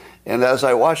 And as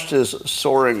I watched his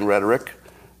soaring rhetoric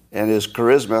and his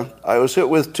charisma, I was hit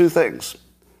with 2 things.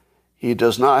 He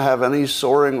does not have any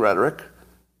soaring rhetoric,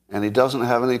 and he doesn't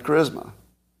have any charisma.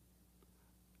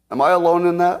 Am I alone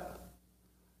in that?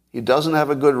 He doesn't have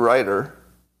a good writer,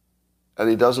 and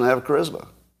he doesn't have charisma.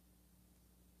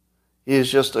 He is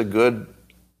just a good,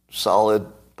 solid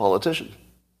politician.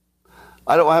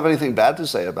 I don't have anything bad to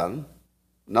say about him.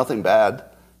 Nothing bad.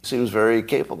 He seems very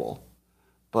capable.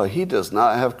 But he does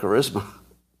not have charisma.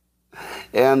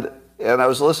 And I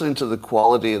was listening to the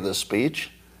quality of the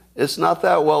speech. It's not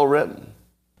that well written.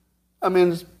 I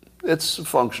mean, it's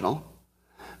functional.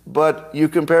 But you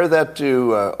compare that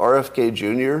to RFK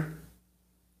Jr.,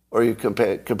 or you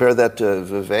compare that to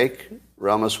Vivek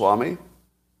Ramaswamy,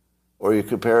 or you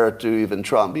compare it to even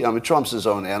Trump. I mean, Trump's his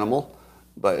own animal,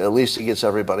 but at least he gets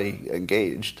everybody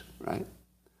engaged, right?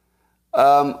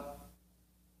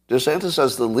 DeSantis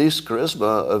has the least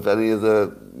charisma of any of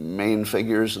the main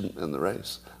figures in the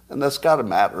race. And that's got to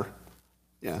matter.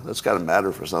 Yeah, that's got to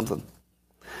matter for something.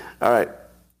 All right.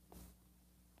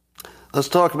 Let's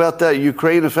talk about that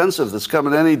Ukraine offensive that's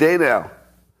coming any day now.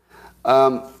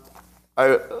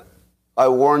 I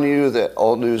warn you that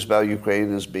all news about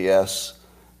Ukraine is BS,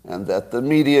 and that the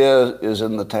media is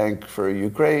in the tank for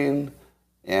Ukraine.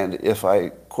 And if I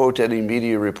quote any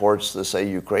media reports that say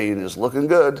Ukraine is looking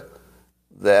good,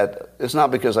 that it's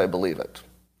not because I believe it.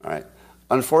 All right.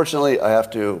 Unfortunately, I have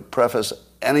to preface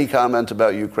any comment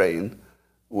about Ukraine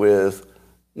with,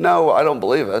 no, I don't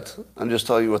believe it. I'm just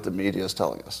telling you what the media is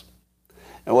telling us.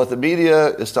 And what the media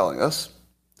is telling us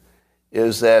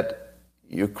is that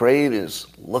Ukraine is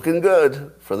looking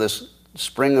good for this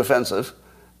spring offensive.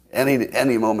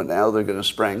 Any moment now they're going to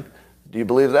spring. Do you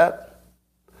believe that?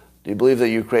 Do you believe that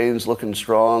Ukraine's looking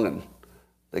strong and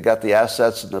they got the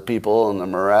assets and the people and the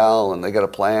morale and they got a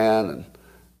plan and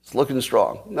it's looking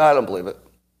strong? No, I don't believe it.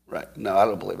 Right. No, I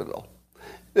don't believe it at all.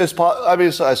 I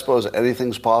suppose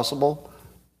anything's possible,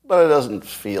 but it doesn't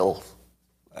feel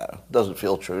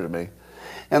true to me.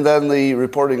 And then the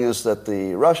reporting is that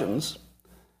the Russians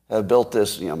have built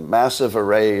this massive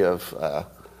array of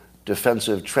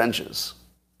defensive trenches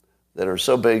that are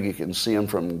so big you can see them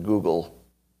from Google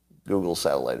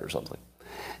satellite or something.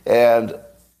 And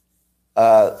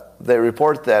they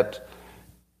report that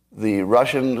the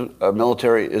Russian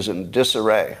military is in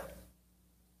disarray.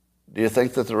 Do you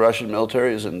think that the Russian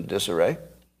military is in disarray?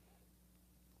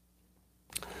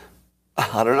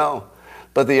 I don't know.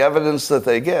 But the evidence that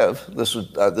they give, this is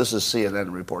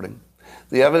CNN reporting,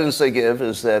 the evidence they give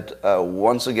is that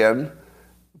once again,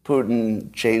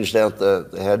 Putin changed out the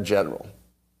head general.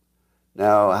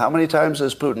 Now, how many times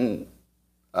has Putin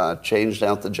changed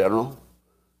out the general?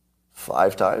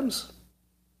 5 times?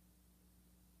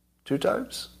 2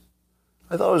 times?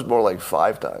 I thought it was more like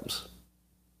 5 times.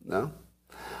 No?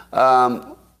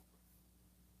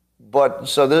 But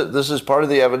so this is part of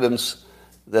the evidence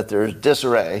that there's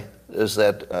disarray, is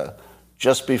that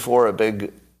just before a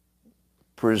big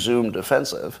presumed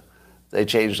offensive, they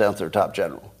changed out their top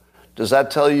general. Does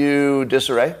that tell you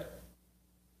disarray?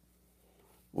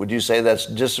 Would you say that's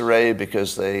disarray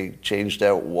because they changed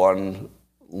out one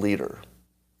leader?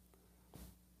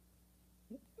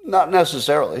 Not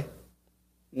necessarily.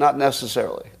 Not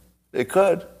necessarily. It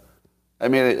could. I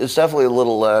mean, it's definitely a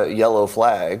little yellow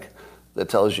flag that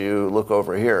tells you, look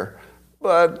over here.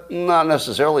 But not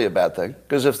necessarily a bad thing,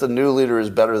 because if the new leader is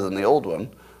better than the old one,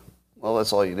 well,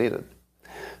 that's all you needed.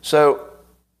 So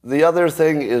the other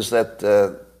thing is that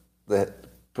the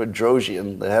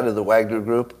Prigozhin, the head of the Wagner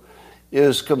Group,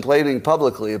 is complaining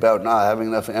publicly about not having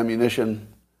enough ammunition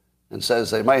and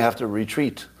says they might have to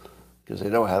retreat because they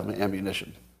don't have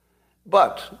ammunition.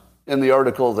 But in the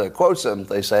article that quotes him,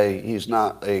 they say he's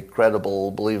not a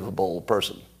credible, believable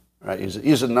person. Right?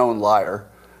 He's a known liar.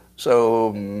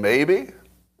 So maybe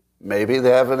they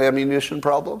have an ammunition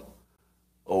problem,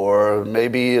 or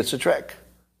maybe it's a trick.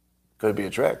 Could be a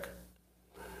trick.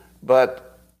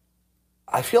 But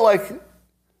I feel like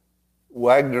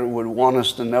Wagner would want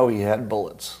us to know he had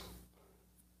bullets.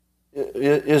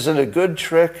 Is it a good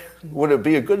trick? Would it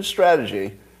be a good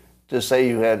strategy to say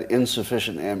you had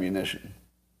insufficient ammunition?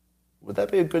 Would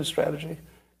that be a good strategy?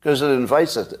 Because it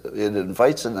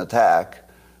invites an attack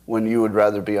when you would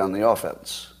rather be on the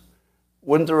offense.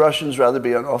 Wouldn't the Russians rather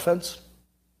be on offense?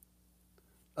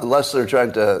 Unless they're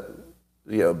trying to,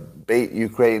 bait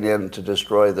Ukraine in to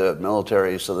destroy the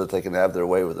military so that they can have their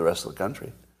way with the rest of the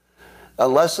country.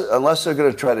 Unless they're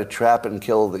going to try to trap and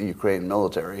kill the Ukraine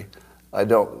military,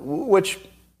 which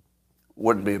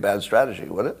wouldn't be a bad strategy,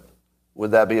 would it?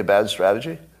 Would that be a bad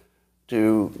strategy?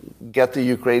 To get the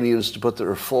Ukrainians to put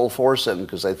their full force in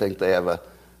because they think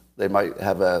they might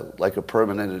have a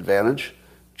permanent advantage,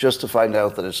 just to find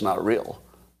out that it's not real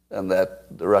and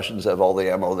that the Russians have all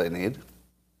the ammo they need?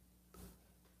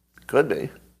 Could be.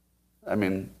 I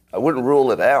mean, I wouldn't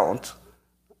rule it out.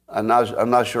 I'm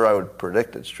not sure I would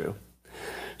predict it's true.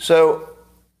 So,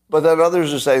 but then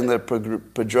others are saying that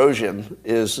Prigozhin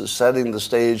is setting the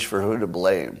stage for who to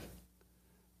blame,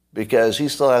 because he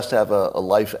still has to have a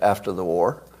life after the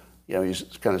war. He's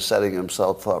kind of setting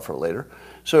himself up for later.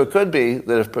 So it could be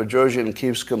that if Prigozhin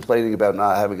keeps complaining about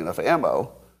not having enough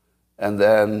ammo, and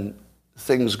then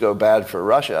things go bad for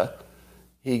Russia,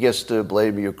 he gets to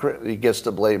blame Ukraine. He gets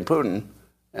to blame Putin,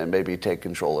 and maybe take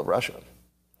control of Russia.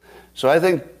 So I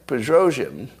think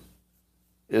Prigozhin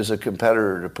is a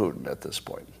competitor to Putin at this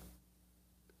point.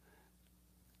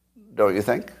 Don't you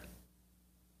think?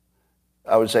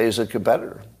 I would say he's a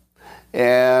competitor.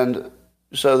 And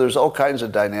so there's all kinds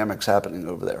of dynamics happening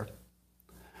over there.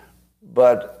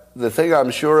 But the thing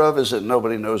I'm sure of is that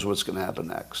nobody knows what's going to happen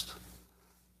next.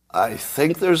 I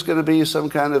think there's going to be some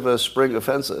kind of a spring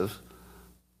offensive,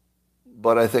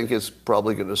 but I think it's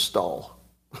probably going to stall.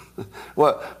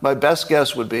 Well, my best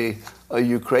guess would be a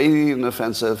Ukrainian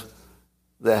offensive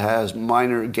that has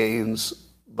minor gains,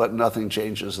 but nothing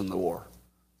changes in the war.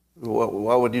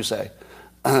 What would you say?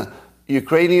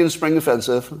 Ukrainian spring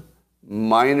offensive,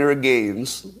 minor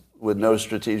gains with no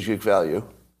strategic value,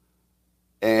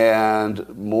 and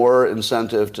more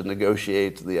incentive to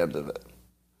negotiate the end of it.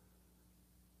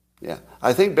 Yeah.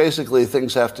 I think basically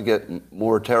things have to get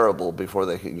more terrible before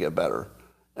they can get better.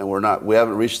 And we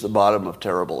haven't reached the bottom of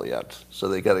terrible yet. So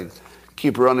they got to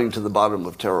keep running to the bottom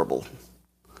of terrible.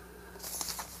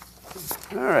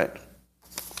 All right.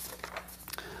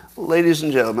 Ladies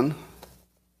and gentlemen,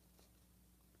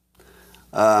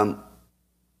 that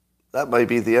might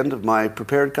be the end of my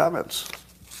prepared comments.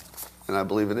 And I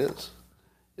believe it is.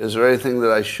 Is there anything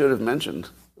that I should have mentioned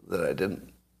that I didn't?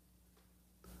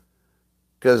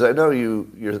 Because I know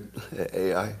you're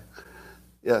AI.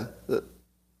 Yeah.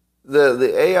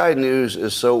 The AI news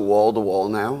is so wall-to-wall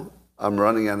now, I'm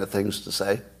running out of things to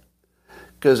say.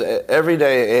 Because every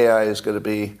day AI is going to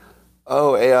be,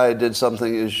 oh, AI did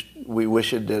something we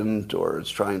wish it didn't, or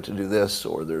it's trying to do this,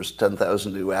 or there's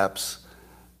 10,000 new apps.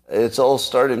 It's all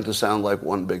starting to sound like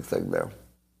one big thing now.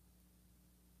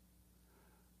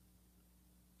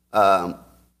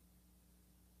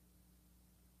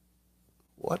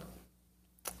 What?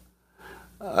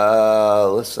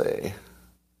 Let's see.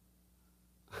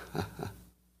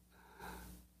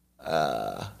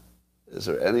 Is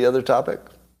there any other topic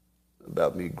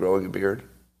about me growing a beard?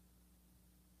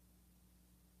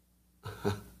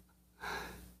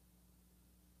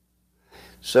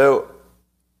 So,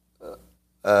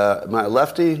 am I a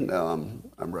lefty? No,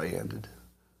 I'm right-handed.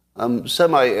 I'm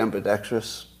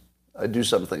semi-ambidextrous. I do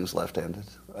some things left-handed.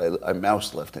 I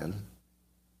mouse left-handed.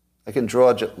 I can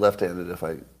draw left-handed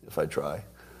if I try.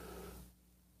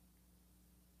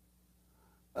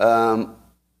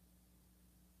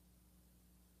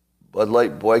 Bud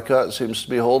Light boycott seems to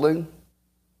be holding.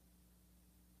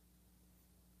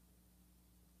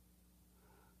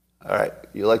 All right,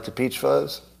 you like the peach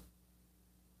fuzz?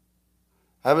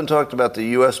 Haven't talked about the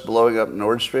U.S. blowing up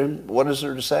Nord Stream. What is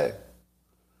there to say?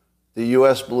 The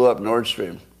U.S. blew up Nord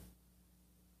Stream.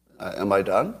 Am I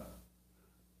done?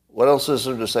 What else is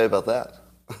there to say about that?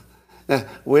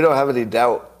 We don't have any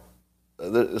doubt.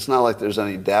 It's not like there's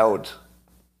any doubt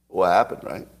what happened,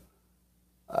 right?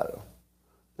 I don't know.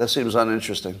 That seems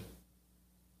uninteresting.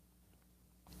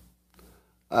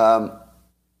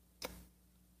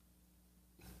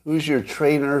 Who's your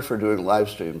trainer for doing live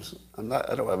streams? I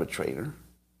don't have a trainer.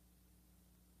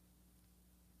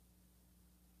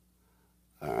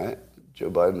 All right. Joe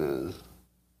Biden is.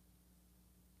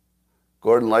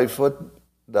 Gordon Lightfoot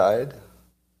died.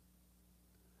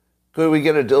 Could we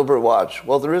get a Dilbert watch?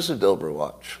 Well, there is a Dilbert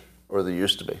watch, or there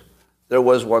used to be. There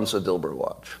was once a Dilbert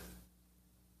watch.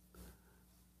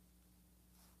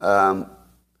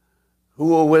 Who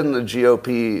will win the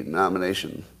GOP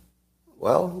nomination?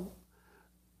 Well,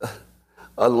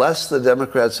 unless the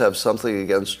Democrats have something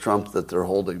against Trump that they're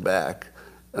holding back,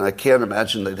 and I can't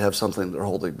imagine they'd have something they're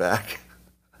holding back.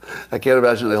 I can't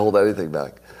imagine they hold anything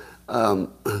back.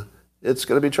 It's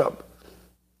going to be Trump.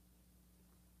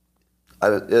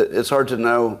 It's hard to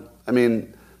know. I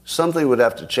mean, something would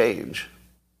have to change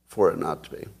for it not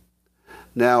to be.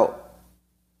 Now,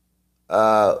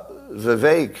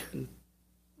 Vivek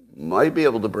might be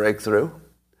able to break through.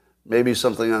 Maybe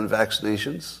something on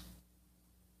vaccinations.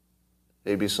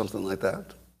 Maybe something like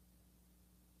that.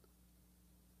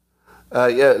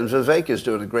 Yeah, and Vivek is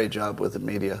doing a great job with the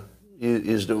media.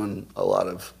 He's doing a lot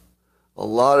of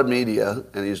media,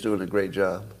 and he's doing a great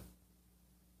job.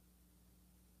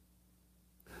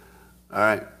 All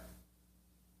right.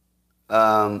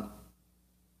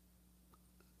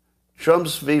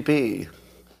 Trump's VP.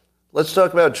 Let's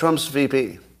talk about Trump's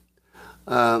VP.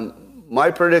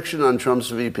 My prediction on Trump's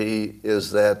VP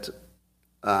is that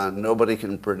nobody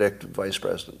can predict vice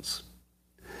presidents.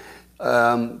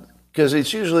 Because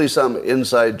it's usually some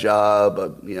inside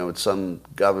job, it's some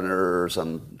governor or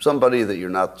somebody that you're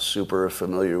not super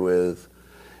familiar with.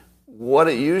 What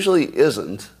it usually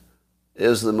isn't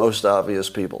is the most obvious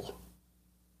people.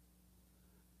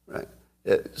 Right?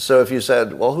 So if you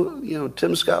said, well,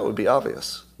 Tim Scott would be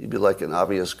obvious. He'd be like an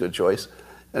obvious good choice.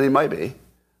 And he might be.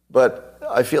 But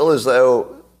I feel as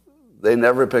though they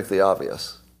never pick the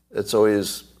obvious. It's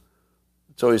always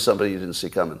somebody you didn't see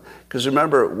coming. Because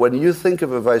remember, when you think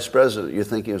of a vice president, you're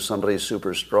thinking of somebody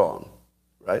super strong,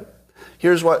 right?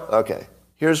 Here's why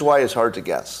it's hard to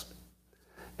guess.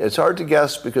 It's hard to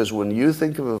guess because when you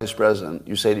think of a vice president,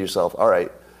 you say to yourself, all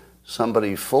right,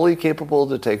 somebody fully capable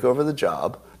to take over the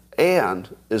job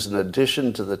and is an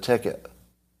addition to the ticket,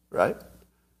 right?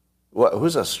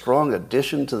 Who's a strong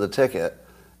addition to the ticket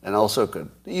and also could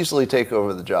easily take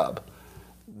over the job?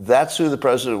 That's who the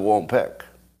president won't pick.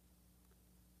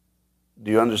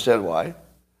 Do you understand why?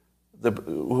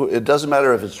 It doesn't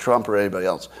matter if it's Trump or anybody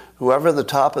else. Whoever the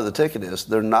top of the ticket is,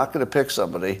 they're not going to pick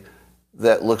somebody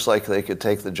that looks like they could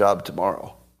take the job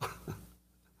tomorrow.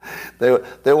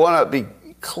 They want to be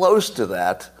close to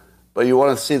that, But you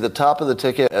want to see the top of the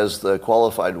ticket as the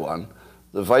qualified one,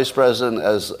 the vice president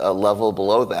as a level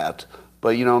below that,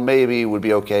 but maybe would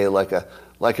be okay like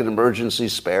an emergency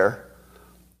spare.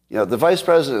 The vice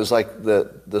president is like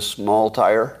the small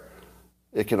tire.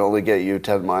 It can only get you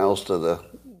 10 miles to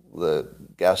the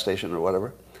gas station or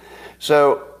whatever.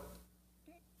 So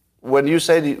when you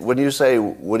say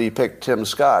would he pick Tim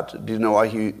Scott, do you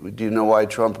know why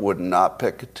Trump would not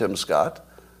pick Tim Scott?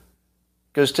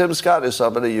 Because Tim Scott is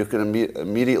somebody you can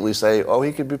immediately say, oh,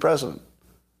 he could be president.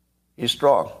 He's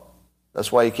strong.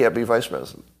 That's why he can't be vice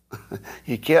president.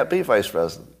 He can't be vice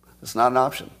president. It's not an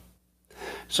option.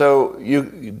 So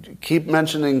you keep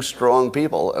mentioning strong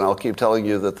people, and I'll keep telling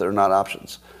you that they're not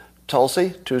options.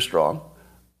 Tulsi, too strong.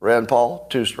 Rand Paul,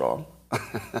 too strong.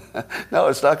 No,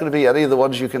 it's not going to be any of the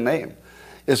ones you can name.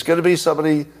 It's going to be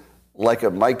somebody like a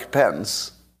Mike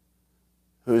Pence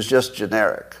who's just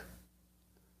generic.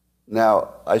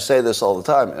 Now, I say this all the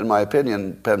time. In my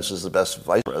opinion, Pence is the best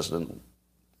vice president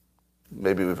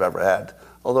maybe we've ever had.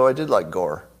 Although I did like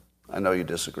Gore. I know you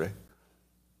disagree.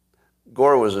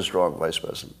 Gore was a strong vice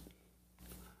president.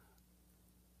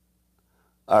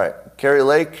 All right. Kari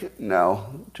Lake,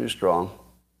 no, too strong.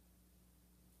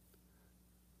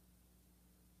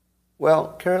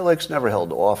 Well, Kari Lake's never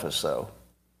held office, though.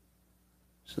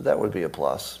 So that would be a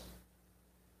plus.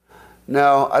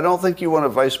 No, I don't think you want a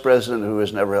vice president who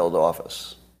has never held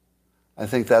office. I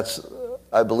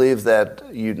believe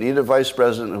that you need a vice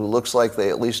president who looks like they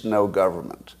at least know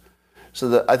government.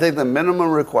 So I think the minimum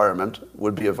requirement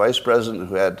would be a vice president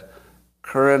who had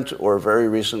current or very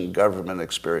recent government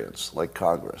experience, like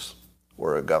Congress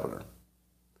or a governor.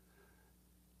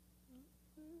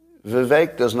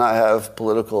 Vivek does not have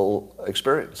political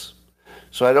experience.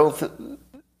 So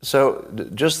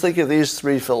just think of these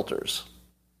three filters.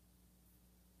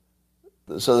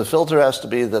 So the filter has to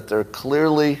be that they're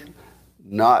clearly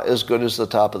not as good as the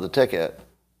top of the ticket,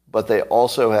 but they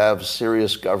also have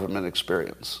serious government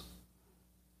experience.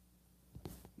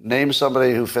 Name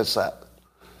somebody who fits that.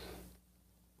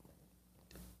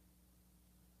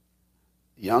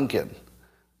 Youngkin.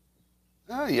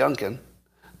 Youngkin.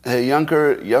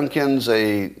 Youngkin's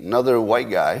another white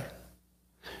guy.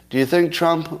 Do you think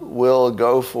Trump will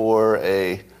go for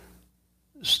a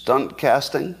stunt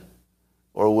casting,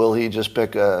 or will he just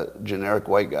pick a generic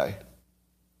white guy?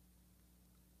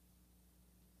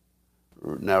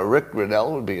 Now, Rick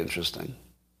Grinnell would be interesting.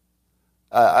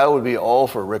 I would be all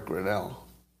for Rick Grinnell.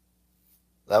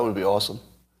 That would be awesome.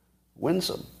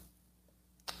 Winsome.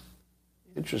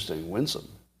 Interesting, winsome.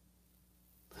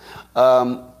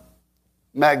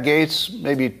 Matt Gaetz,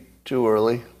 maybe too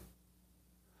early.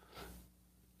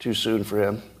 Too soon for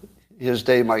him. His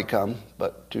day might come,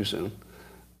 but too soon.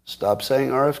 Stop saying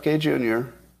RFK Jr.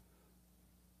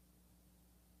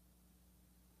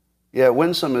 Yeah,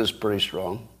 Winsome is pretty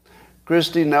strong.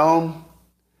 Kristi Noem.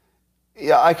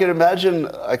 Yeah, I could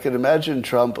imagine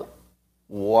Trump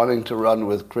wanting to run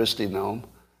with Kristi Noem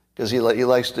because he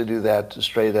likes to do that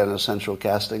straight and essential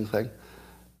casting thing,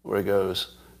 where he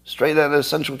goes straight and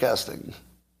essential casting,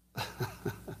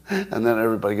 and then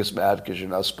everybody gets mad because you're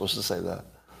not supposed to say that.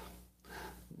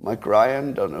 Mike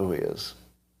Ryan, don't know who he is.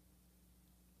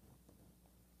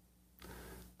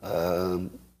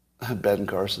 Ben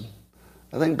Carson.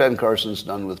 I think Ben Carson's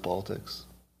done with politics.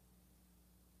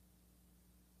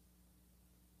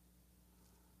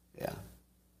 Yeah.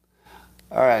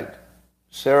 All right.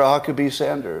 Sarah Huckabee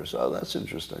Sanders. Oh, that's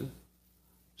interesting.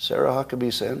 Sarah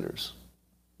Huckabee Sanders.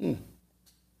 I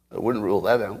wouldn't rule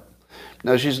that out.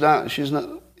 No, she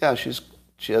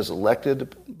has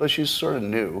elected, but she's sort of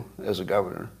new as a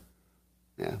governor.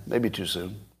 Yeah, maybe too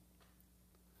soon.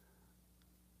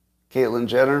 Caitlyn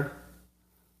Jenner.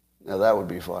 Now that would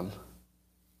be fun.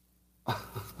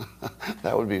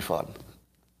 That would be fun.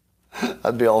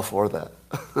 I'd be all for that.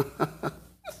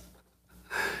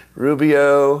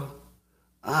 Rubio.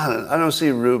 I don't see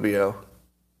Rubio.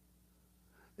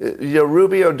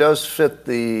 Rubio does fit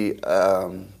the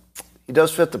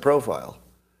profile,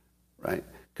 right?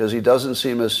 Because he doesn't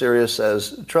seem as serious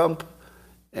as Trump,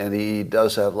 and he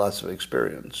does have lots of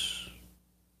experience.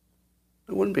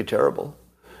 It wouldn't be terrible.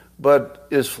 But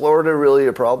is Florida really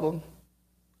a problem?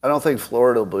 I don't think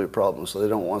Florida will be a problem, so they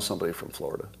don't want somebody from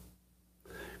Florida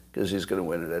because he's going to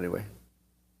win it anyway.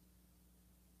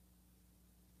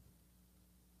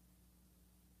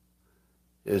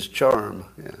 His charm,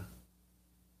 yeah.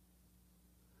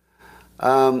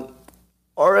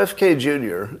 RFK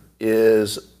Jr.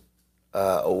 is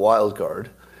a wild card.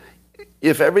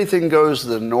 If everything goes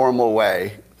the normal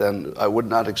way, then I would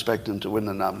not expect him to win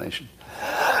the nomination.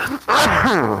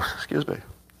 Excuse me.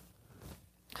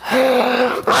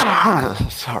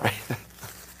 Sorry.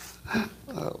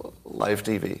 live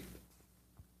TV.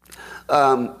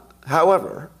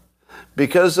 However,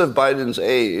 because of Biden's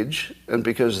age and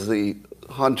because of the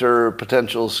Hunter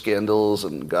potential scandals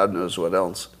and God knows what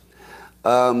else,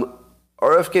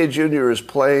 RFK Jr. is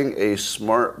playing a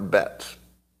smart bet.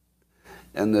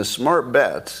 And the smart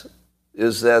bet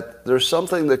is that there's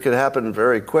something that could happen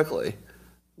very quickly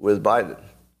with Biden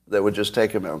that would just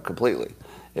take him out completely.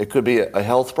 It could be a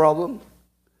health problem,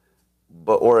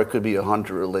 or it could be a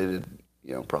Hunter-related,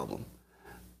 problem.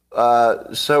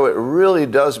 So it really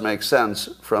does make sense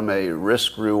from a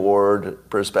risk-reward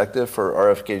perspective for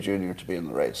RFK Jr. to be in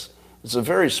the race. It's a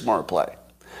very smart play.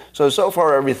 So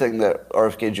far, everything that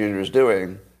RFK Jr. is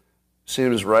doing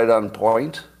seems right on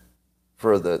point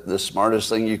for the smartest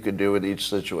thing you could do in each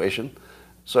situation.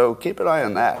 So keep an eye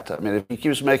on that. I mean, if he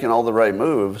keeps making all the right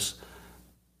moves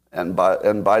and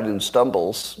Biden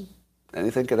stumbles,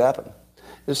 anything could happen.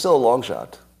 It's still a long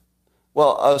shot.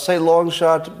 Well, I'll say long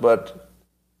shot, but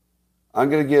I'm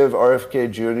going to give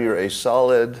RFK Jr. a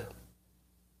solid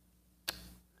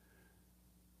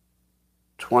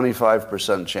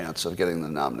 25% chance of getting the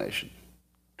nomination.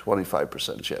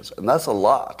 25% chance. And that's a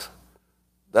lot.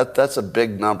 That's a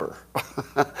big number.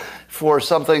 For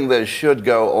something that should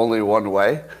go only one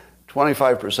way,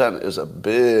 25% is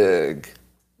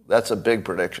that's a big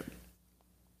prediction.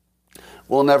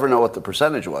 We'll never know what the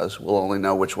percentage was. We'll only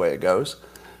know which way it goes.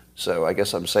 So I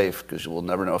guess I'm safe because we'll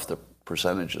never know if the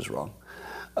percentage is wrong.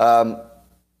 I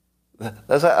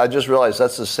just realized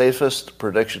that's the safest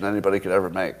prediction anybody could ever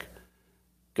make.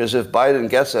 Because if Biden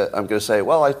gets it, I'm going to say,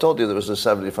 well, I told you there was a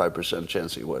 75%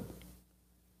 chance he would.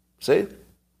 See?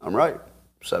 I'm right.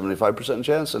 75%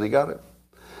 chance, and he got it.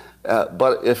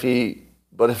 But if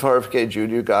RFK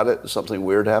Jr. got it, something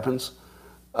weird happens,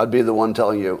 I'd be the one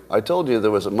telling you, I told you there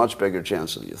was a much bigger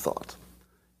chance than you thought.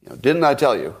 Didn't I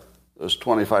tell you? There's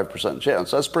 25%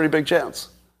 chance. That's a pretty big chance.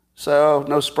 So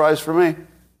no surprise for me.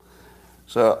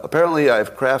 So apparently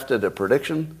I've crafted a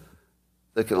prediction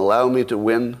that can allow me to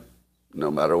win no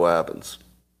matter what happens.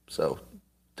 So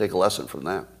take a lesson from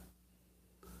that.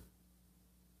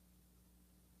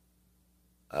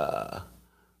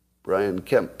 Brian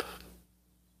Kemp.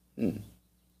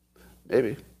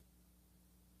 Maybe.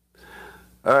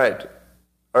 All right.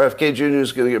 RFK Jr.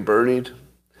 is going to get bernied.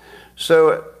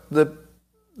 So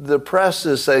the press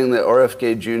is saying that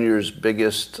RFK Jr.'s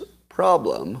biggest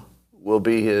problem will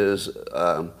be his,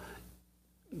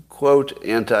 quote,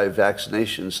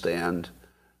 anti-vaccination stand,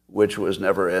 which was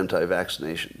never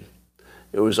anti-vaccination.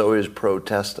 It was always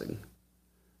protesting.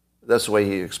 That's the way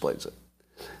he explains it.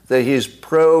 That he's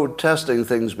protesting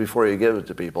things before you give it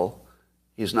to people.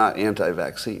 He's not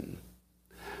anti-vaccine.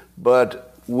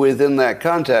 But within that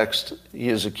context, he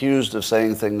is accused of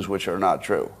saying things which are not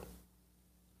true.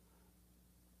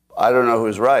 I don't know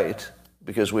who's right,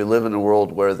 because we live in a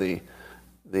world where the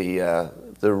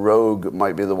rogue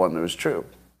might be the one who's true.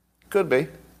 Could be.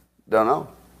 Don't know.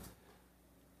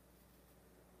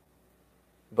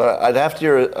 But I'd have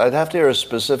to hear a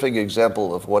specific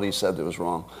example of what he said that was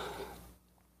wrong.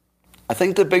 I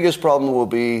think the biggest problem will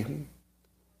be,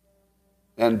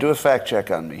 and do a fact check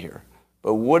on me here,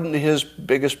 but wouldn't his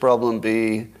biggest problem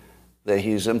be that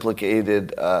he's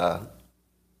implicated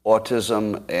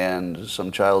autism and some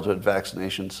childhood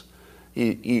vaccinations?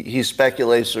 He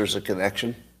speculates there's a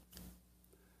connection.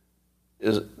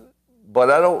 But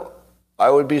I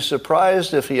would be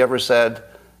surprised if he ever said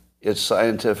it's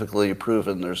scientifically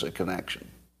proven there's a connection.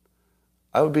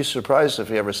 I would be surprised if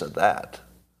he ever said that.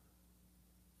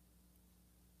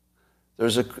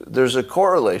 There's a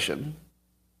correlation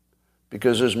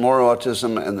because there's more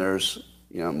autism and there's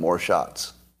more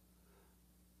shots.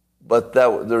 But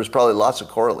there's probably lots of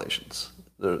correlations.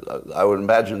 I would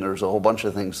imagine there's a whole bunch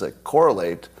of things that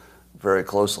correlate very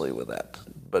closely with that,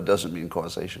 but doesn't mean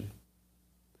causation.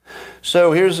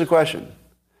 So here's the question.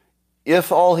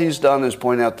 If all he's done is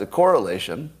point out the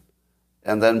correlation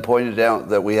and then pointed out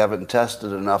that we haven't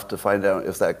tested enough to find out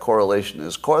if that correlation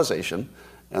is causation,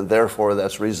 and therefore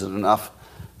that's reason enough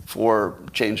for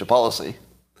change of policy,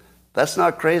 that's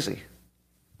not crazy.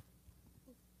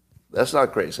 That's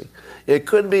not crazy. It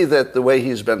could be that the way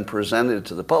he's been presented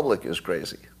to the public is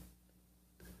crazy.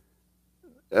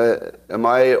 Am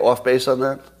I off base on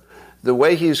that? The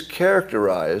way he's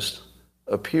characterized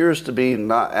appears to be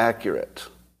not accurate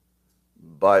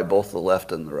by both the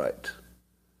left and the right.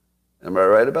 Am I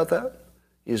right about that?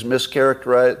 They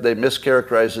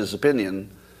mischaracterize his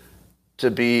opinion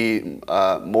to be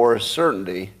more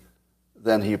certainty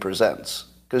than he presents.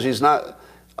 Because he's not,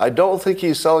 I don't think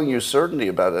he's selling you certainty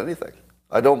about anything.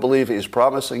 I don't believe he's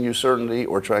promising you certainty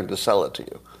or trying to sell it to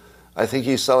you. I think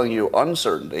he's selling you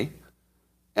uncertainty,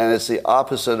 and it's the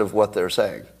opposite of what they're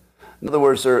saying. In other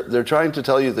words, they're trying to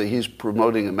tell you that he's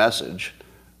promoting a message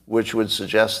which would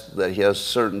suggest that he has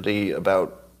certainty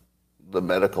about the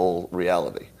medical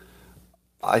reality.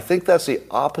 I think that's the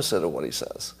opposite of what he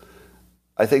says.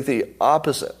 I think the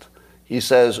opposite. He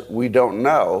says, we don't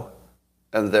know,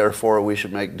 and therefore we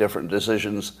should make different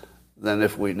decisions than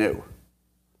if we knew.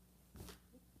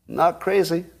 Not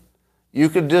crazy. You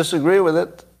could disagree with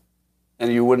it,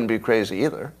 and you wouldn't be crazy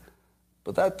either.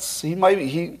 But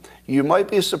you might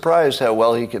be surprised how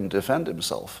well he can defend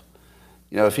himself.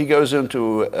 You know, if he goes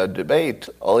into a debate,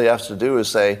 all he has to do is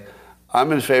say,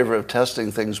 I'm in favor of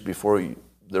testing things before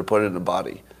they're put in the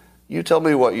body. You tell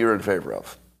me what you're in favor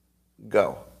of.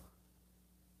 Go.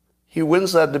 He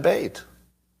wins that debate,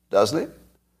 doesn't he?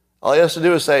 All he has to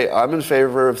do is say, I'm in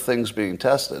favor of things being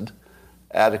tested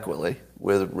adequately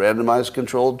with randomized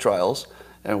controlled trials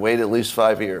and wait at least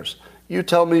 5 years. You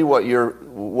tell me what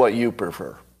you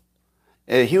prefer.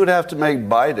 And he would have to make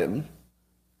Biden,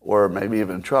 or maybe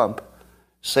even Trump,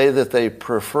 say that they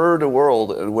preferred a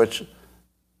world in which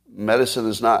medicine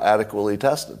is not adequately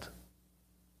tested.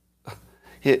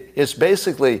 It's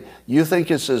basically, you think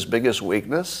it's his biggest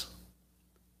weakness?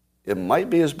 It might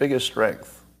be his biggest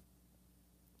strength.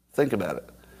 Think about it.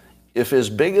 If his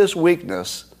biggest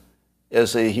weakness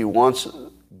is that he wants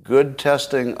good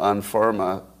testing on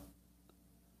pharma,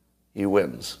 he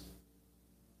wins.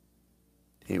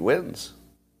 He wins.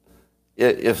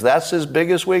 If that's his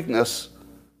biggest weakness,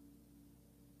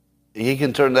 he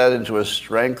can turn that into a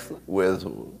strength with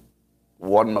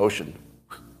one motion.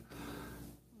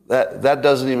 That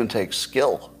doesn't even take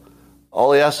skill.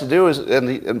 All he has to do is,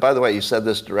 and by the way, he said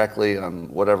this directly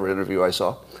on whatever interview I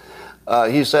saw.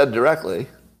 He said directly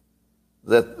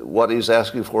that what he's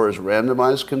asking for is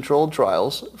randomized controlled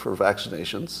trials for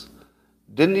vaccinations.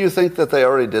 Didn't you think that they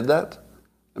already did that?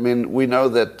 I mean, we know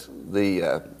that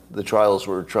the trials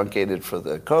were truncated for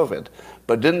the COVID,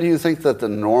 but didn't you think that the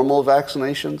normal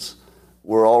vaccinations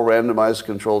were all randomized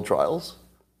controlled trials?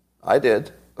 I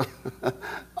did.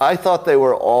 I thought they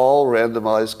were all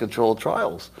randomized controlled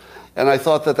trials. And I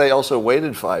thought that they also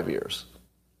waited 5 years.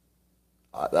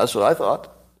 That's what I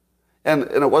thought. And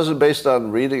it wasn't based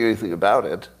on reading anything about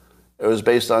it. It was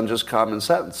based on just common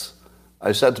sense.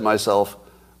 I said to myself,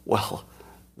 well,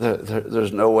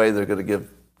 there's no way they're going to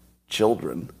give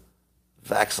children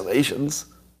vaccinations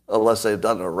unless they've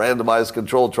done a randomized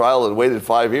controlled trial and waited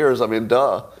 5 years. I mean,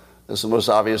 duh. It's the most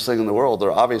obvious thing in the world.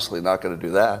 They're obviously not going to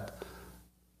do that.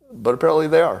 But apparently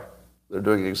they are. They're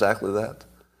doing exactly that.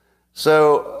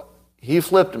 So he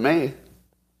flipped me.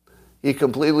 He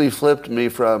completely flipped me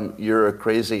from you're a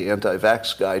crazy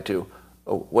anti-vax guy to,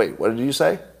 oh, wait, what did you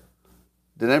say?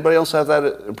 Did anybody else have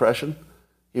that impression?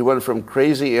 He went from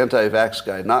crazy anti-vax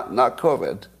guy, not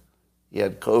COVID. He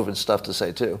had COVID stuff to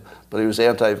say too, but he was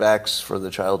anti-vax for the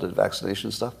childhood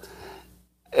vaccination stuff.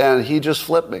 And he just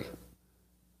flipped me.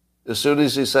 As soon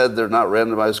as he said they're not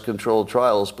randomized controlled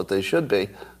trials, but they should be,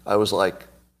 I was like,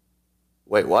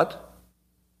 wait, what?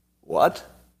 What?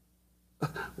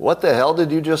 What the hell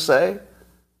did you just say?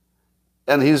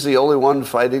 And he's the only one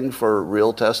fighting for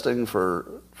real testing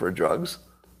for drugs?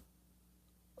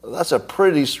 That's a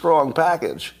pretty strong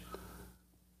package.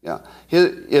 Yeah.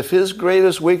 If his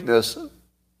greatest weakness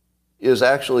is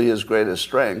actually his greatest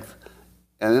strength,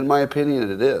 and in my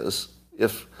opinion it is,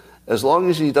 as long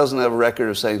as he doesn't have a record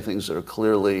of saying things that are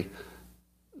clearly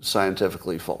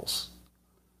scientifically false.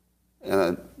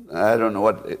 And I don't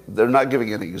know they're not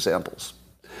giving any examples.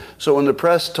 So when the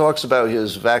press talks about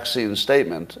his vaccine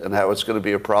statement and how it's going to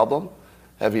be a problem,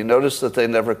 have you noticed that they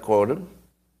never quote him?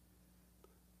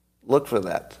 Look for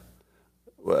that.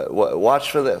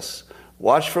 Watch for this.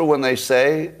 Watch for when they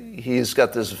say he's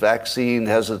got this vaccine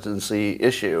hesitancy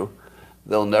issue,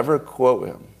 they'll never quote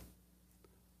him.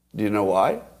 Do you know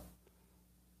why?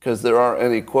 Because there aren't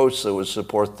any quotes that would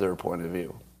support their point of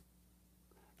view,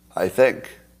 I think.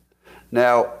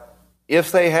 Now,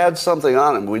 if they had something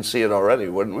on him, we'd see it already,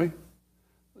 wouldn't we?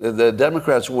 The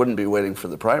Democrats wouldn't be waiting for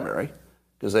the primary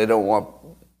because they don't want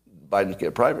Biden to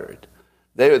get primaried.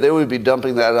 They would be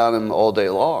dumping that on him all day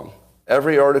long.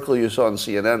 Every article you saw on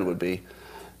CNN would be,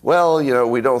 well, you know,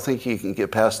 we don't think he can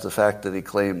get past the fact that he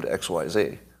claimed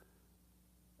XYZ.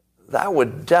 That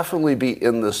would definitely be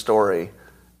in the story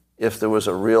if there was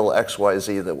a real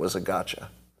XYZ that was a gotcha.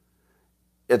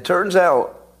 It turns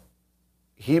out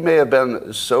he may have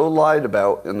been so lied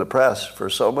about in the press for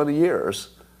so many years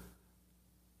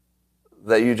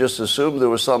that you just assumed there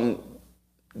was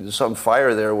some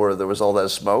fire there where there was all that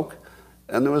smoke,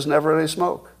 and there was never any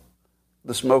smoke.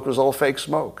 The smoke was all fake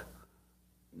smoke.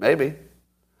 Maybe.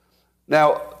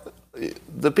 Now,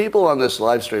 the people on this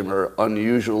live stream are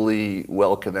unusually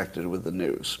well connected with the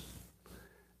news.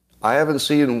 I haven't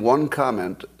seen one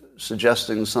comment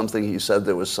suggesting something he said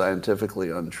that was scientifically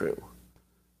untrue.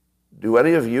 Do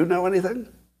any of you know anything?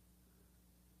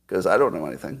 Because I don't know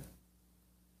anything.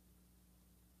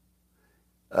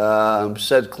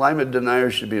 Said climate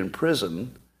deniers should be in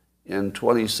prison in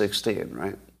 2016,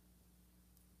 right?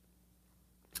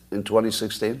 In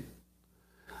 2016.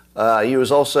 He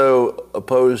was also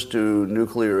opposed to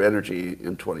nuclear energy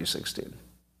in 2016.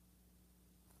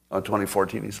 Oh,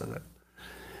 2014 he said that.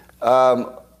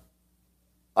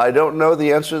 I don't know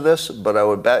the answer to this, but I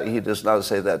would bet he does not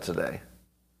say that today.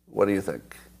 What do you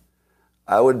think?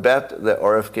 I would bet that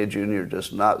RFK Jr.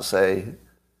 does not say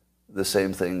the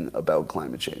same thing about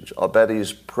climate change. I'll bet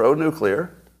he's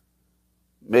pro-nuclear,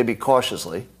 maybe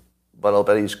cautiously, but I'll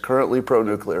bet he's currently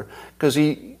pro-nuclear because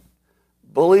he,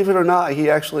 believe it or not, he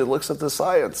actually looks at the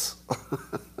science.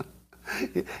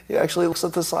 He actually looks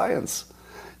at the science.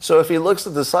 So if he looks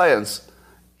at the science,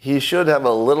 he should have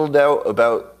a little doubt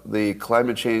about the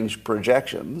climate change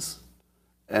projections,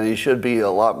 and he should be a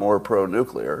lot more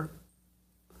pro-nuclear.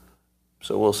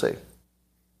 So we'll see.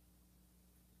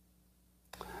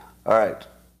 All right.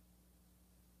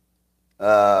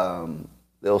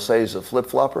 They'll say he's a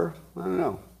flip-flopper. I don't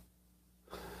know.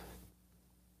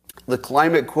 The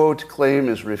climate quote claim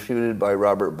is refuted by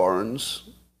Robert Barnes.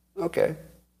 Okay.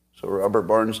 So Robert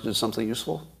Barnes did something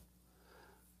useful?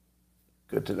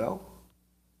 Good to know.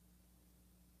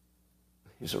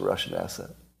 He's a Russian asset.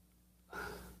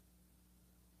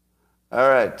 All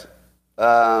right.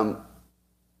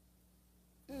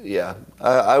 Yeah,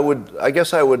 I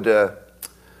guess I would,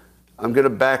 I'm going to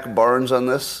back Barnes on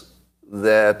this,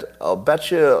 that I'll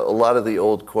bet you a lot of the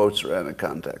old quotes are out of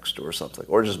context or something,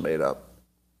 or just made up.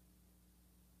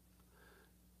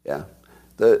 Yeah.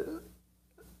 All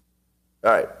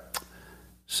right.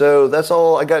 So that's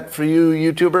all I got for you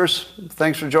YouTubers.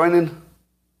 Thanks for joining.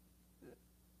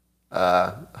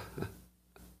 No,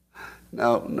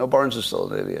 Barnes is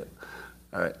still an idiot.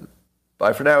 All right.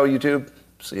 Bye for now, YouTube.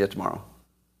 See you tomorrow.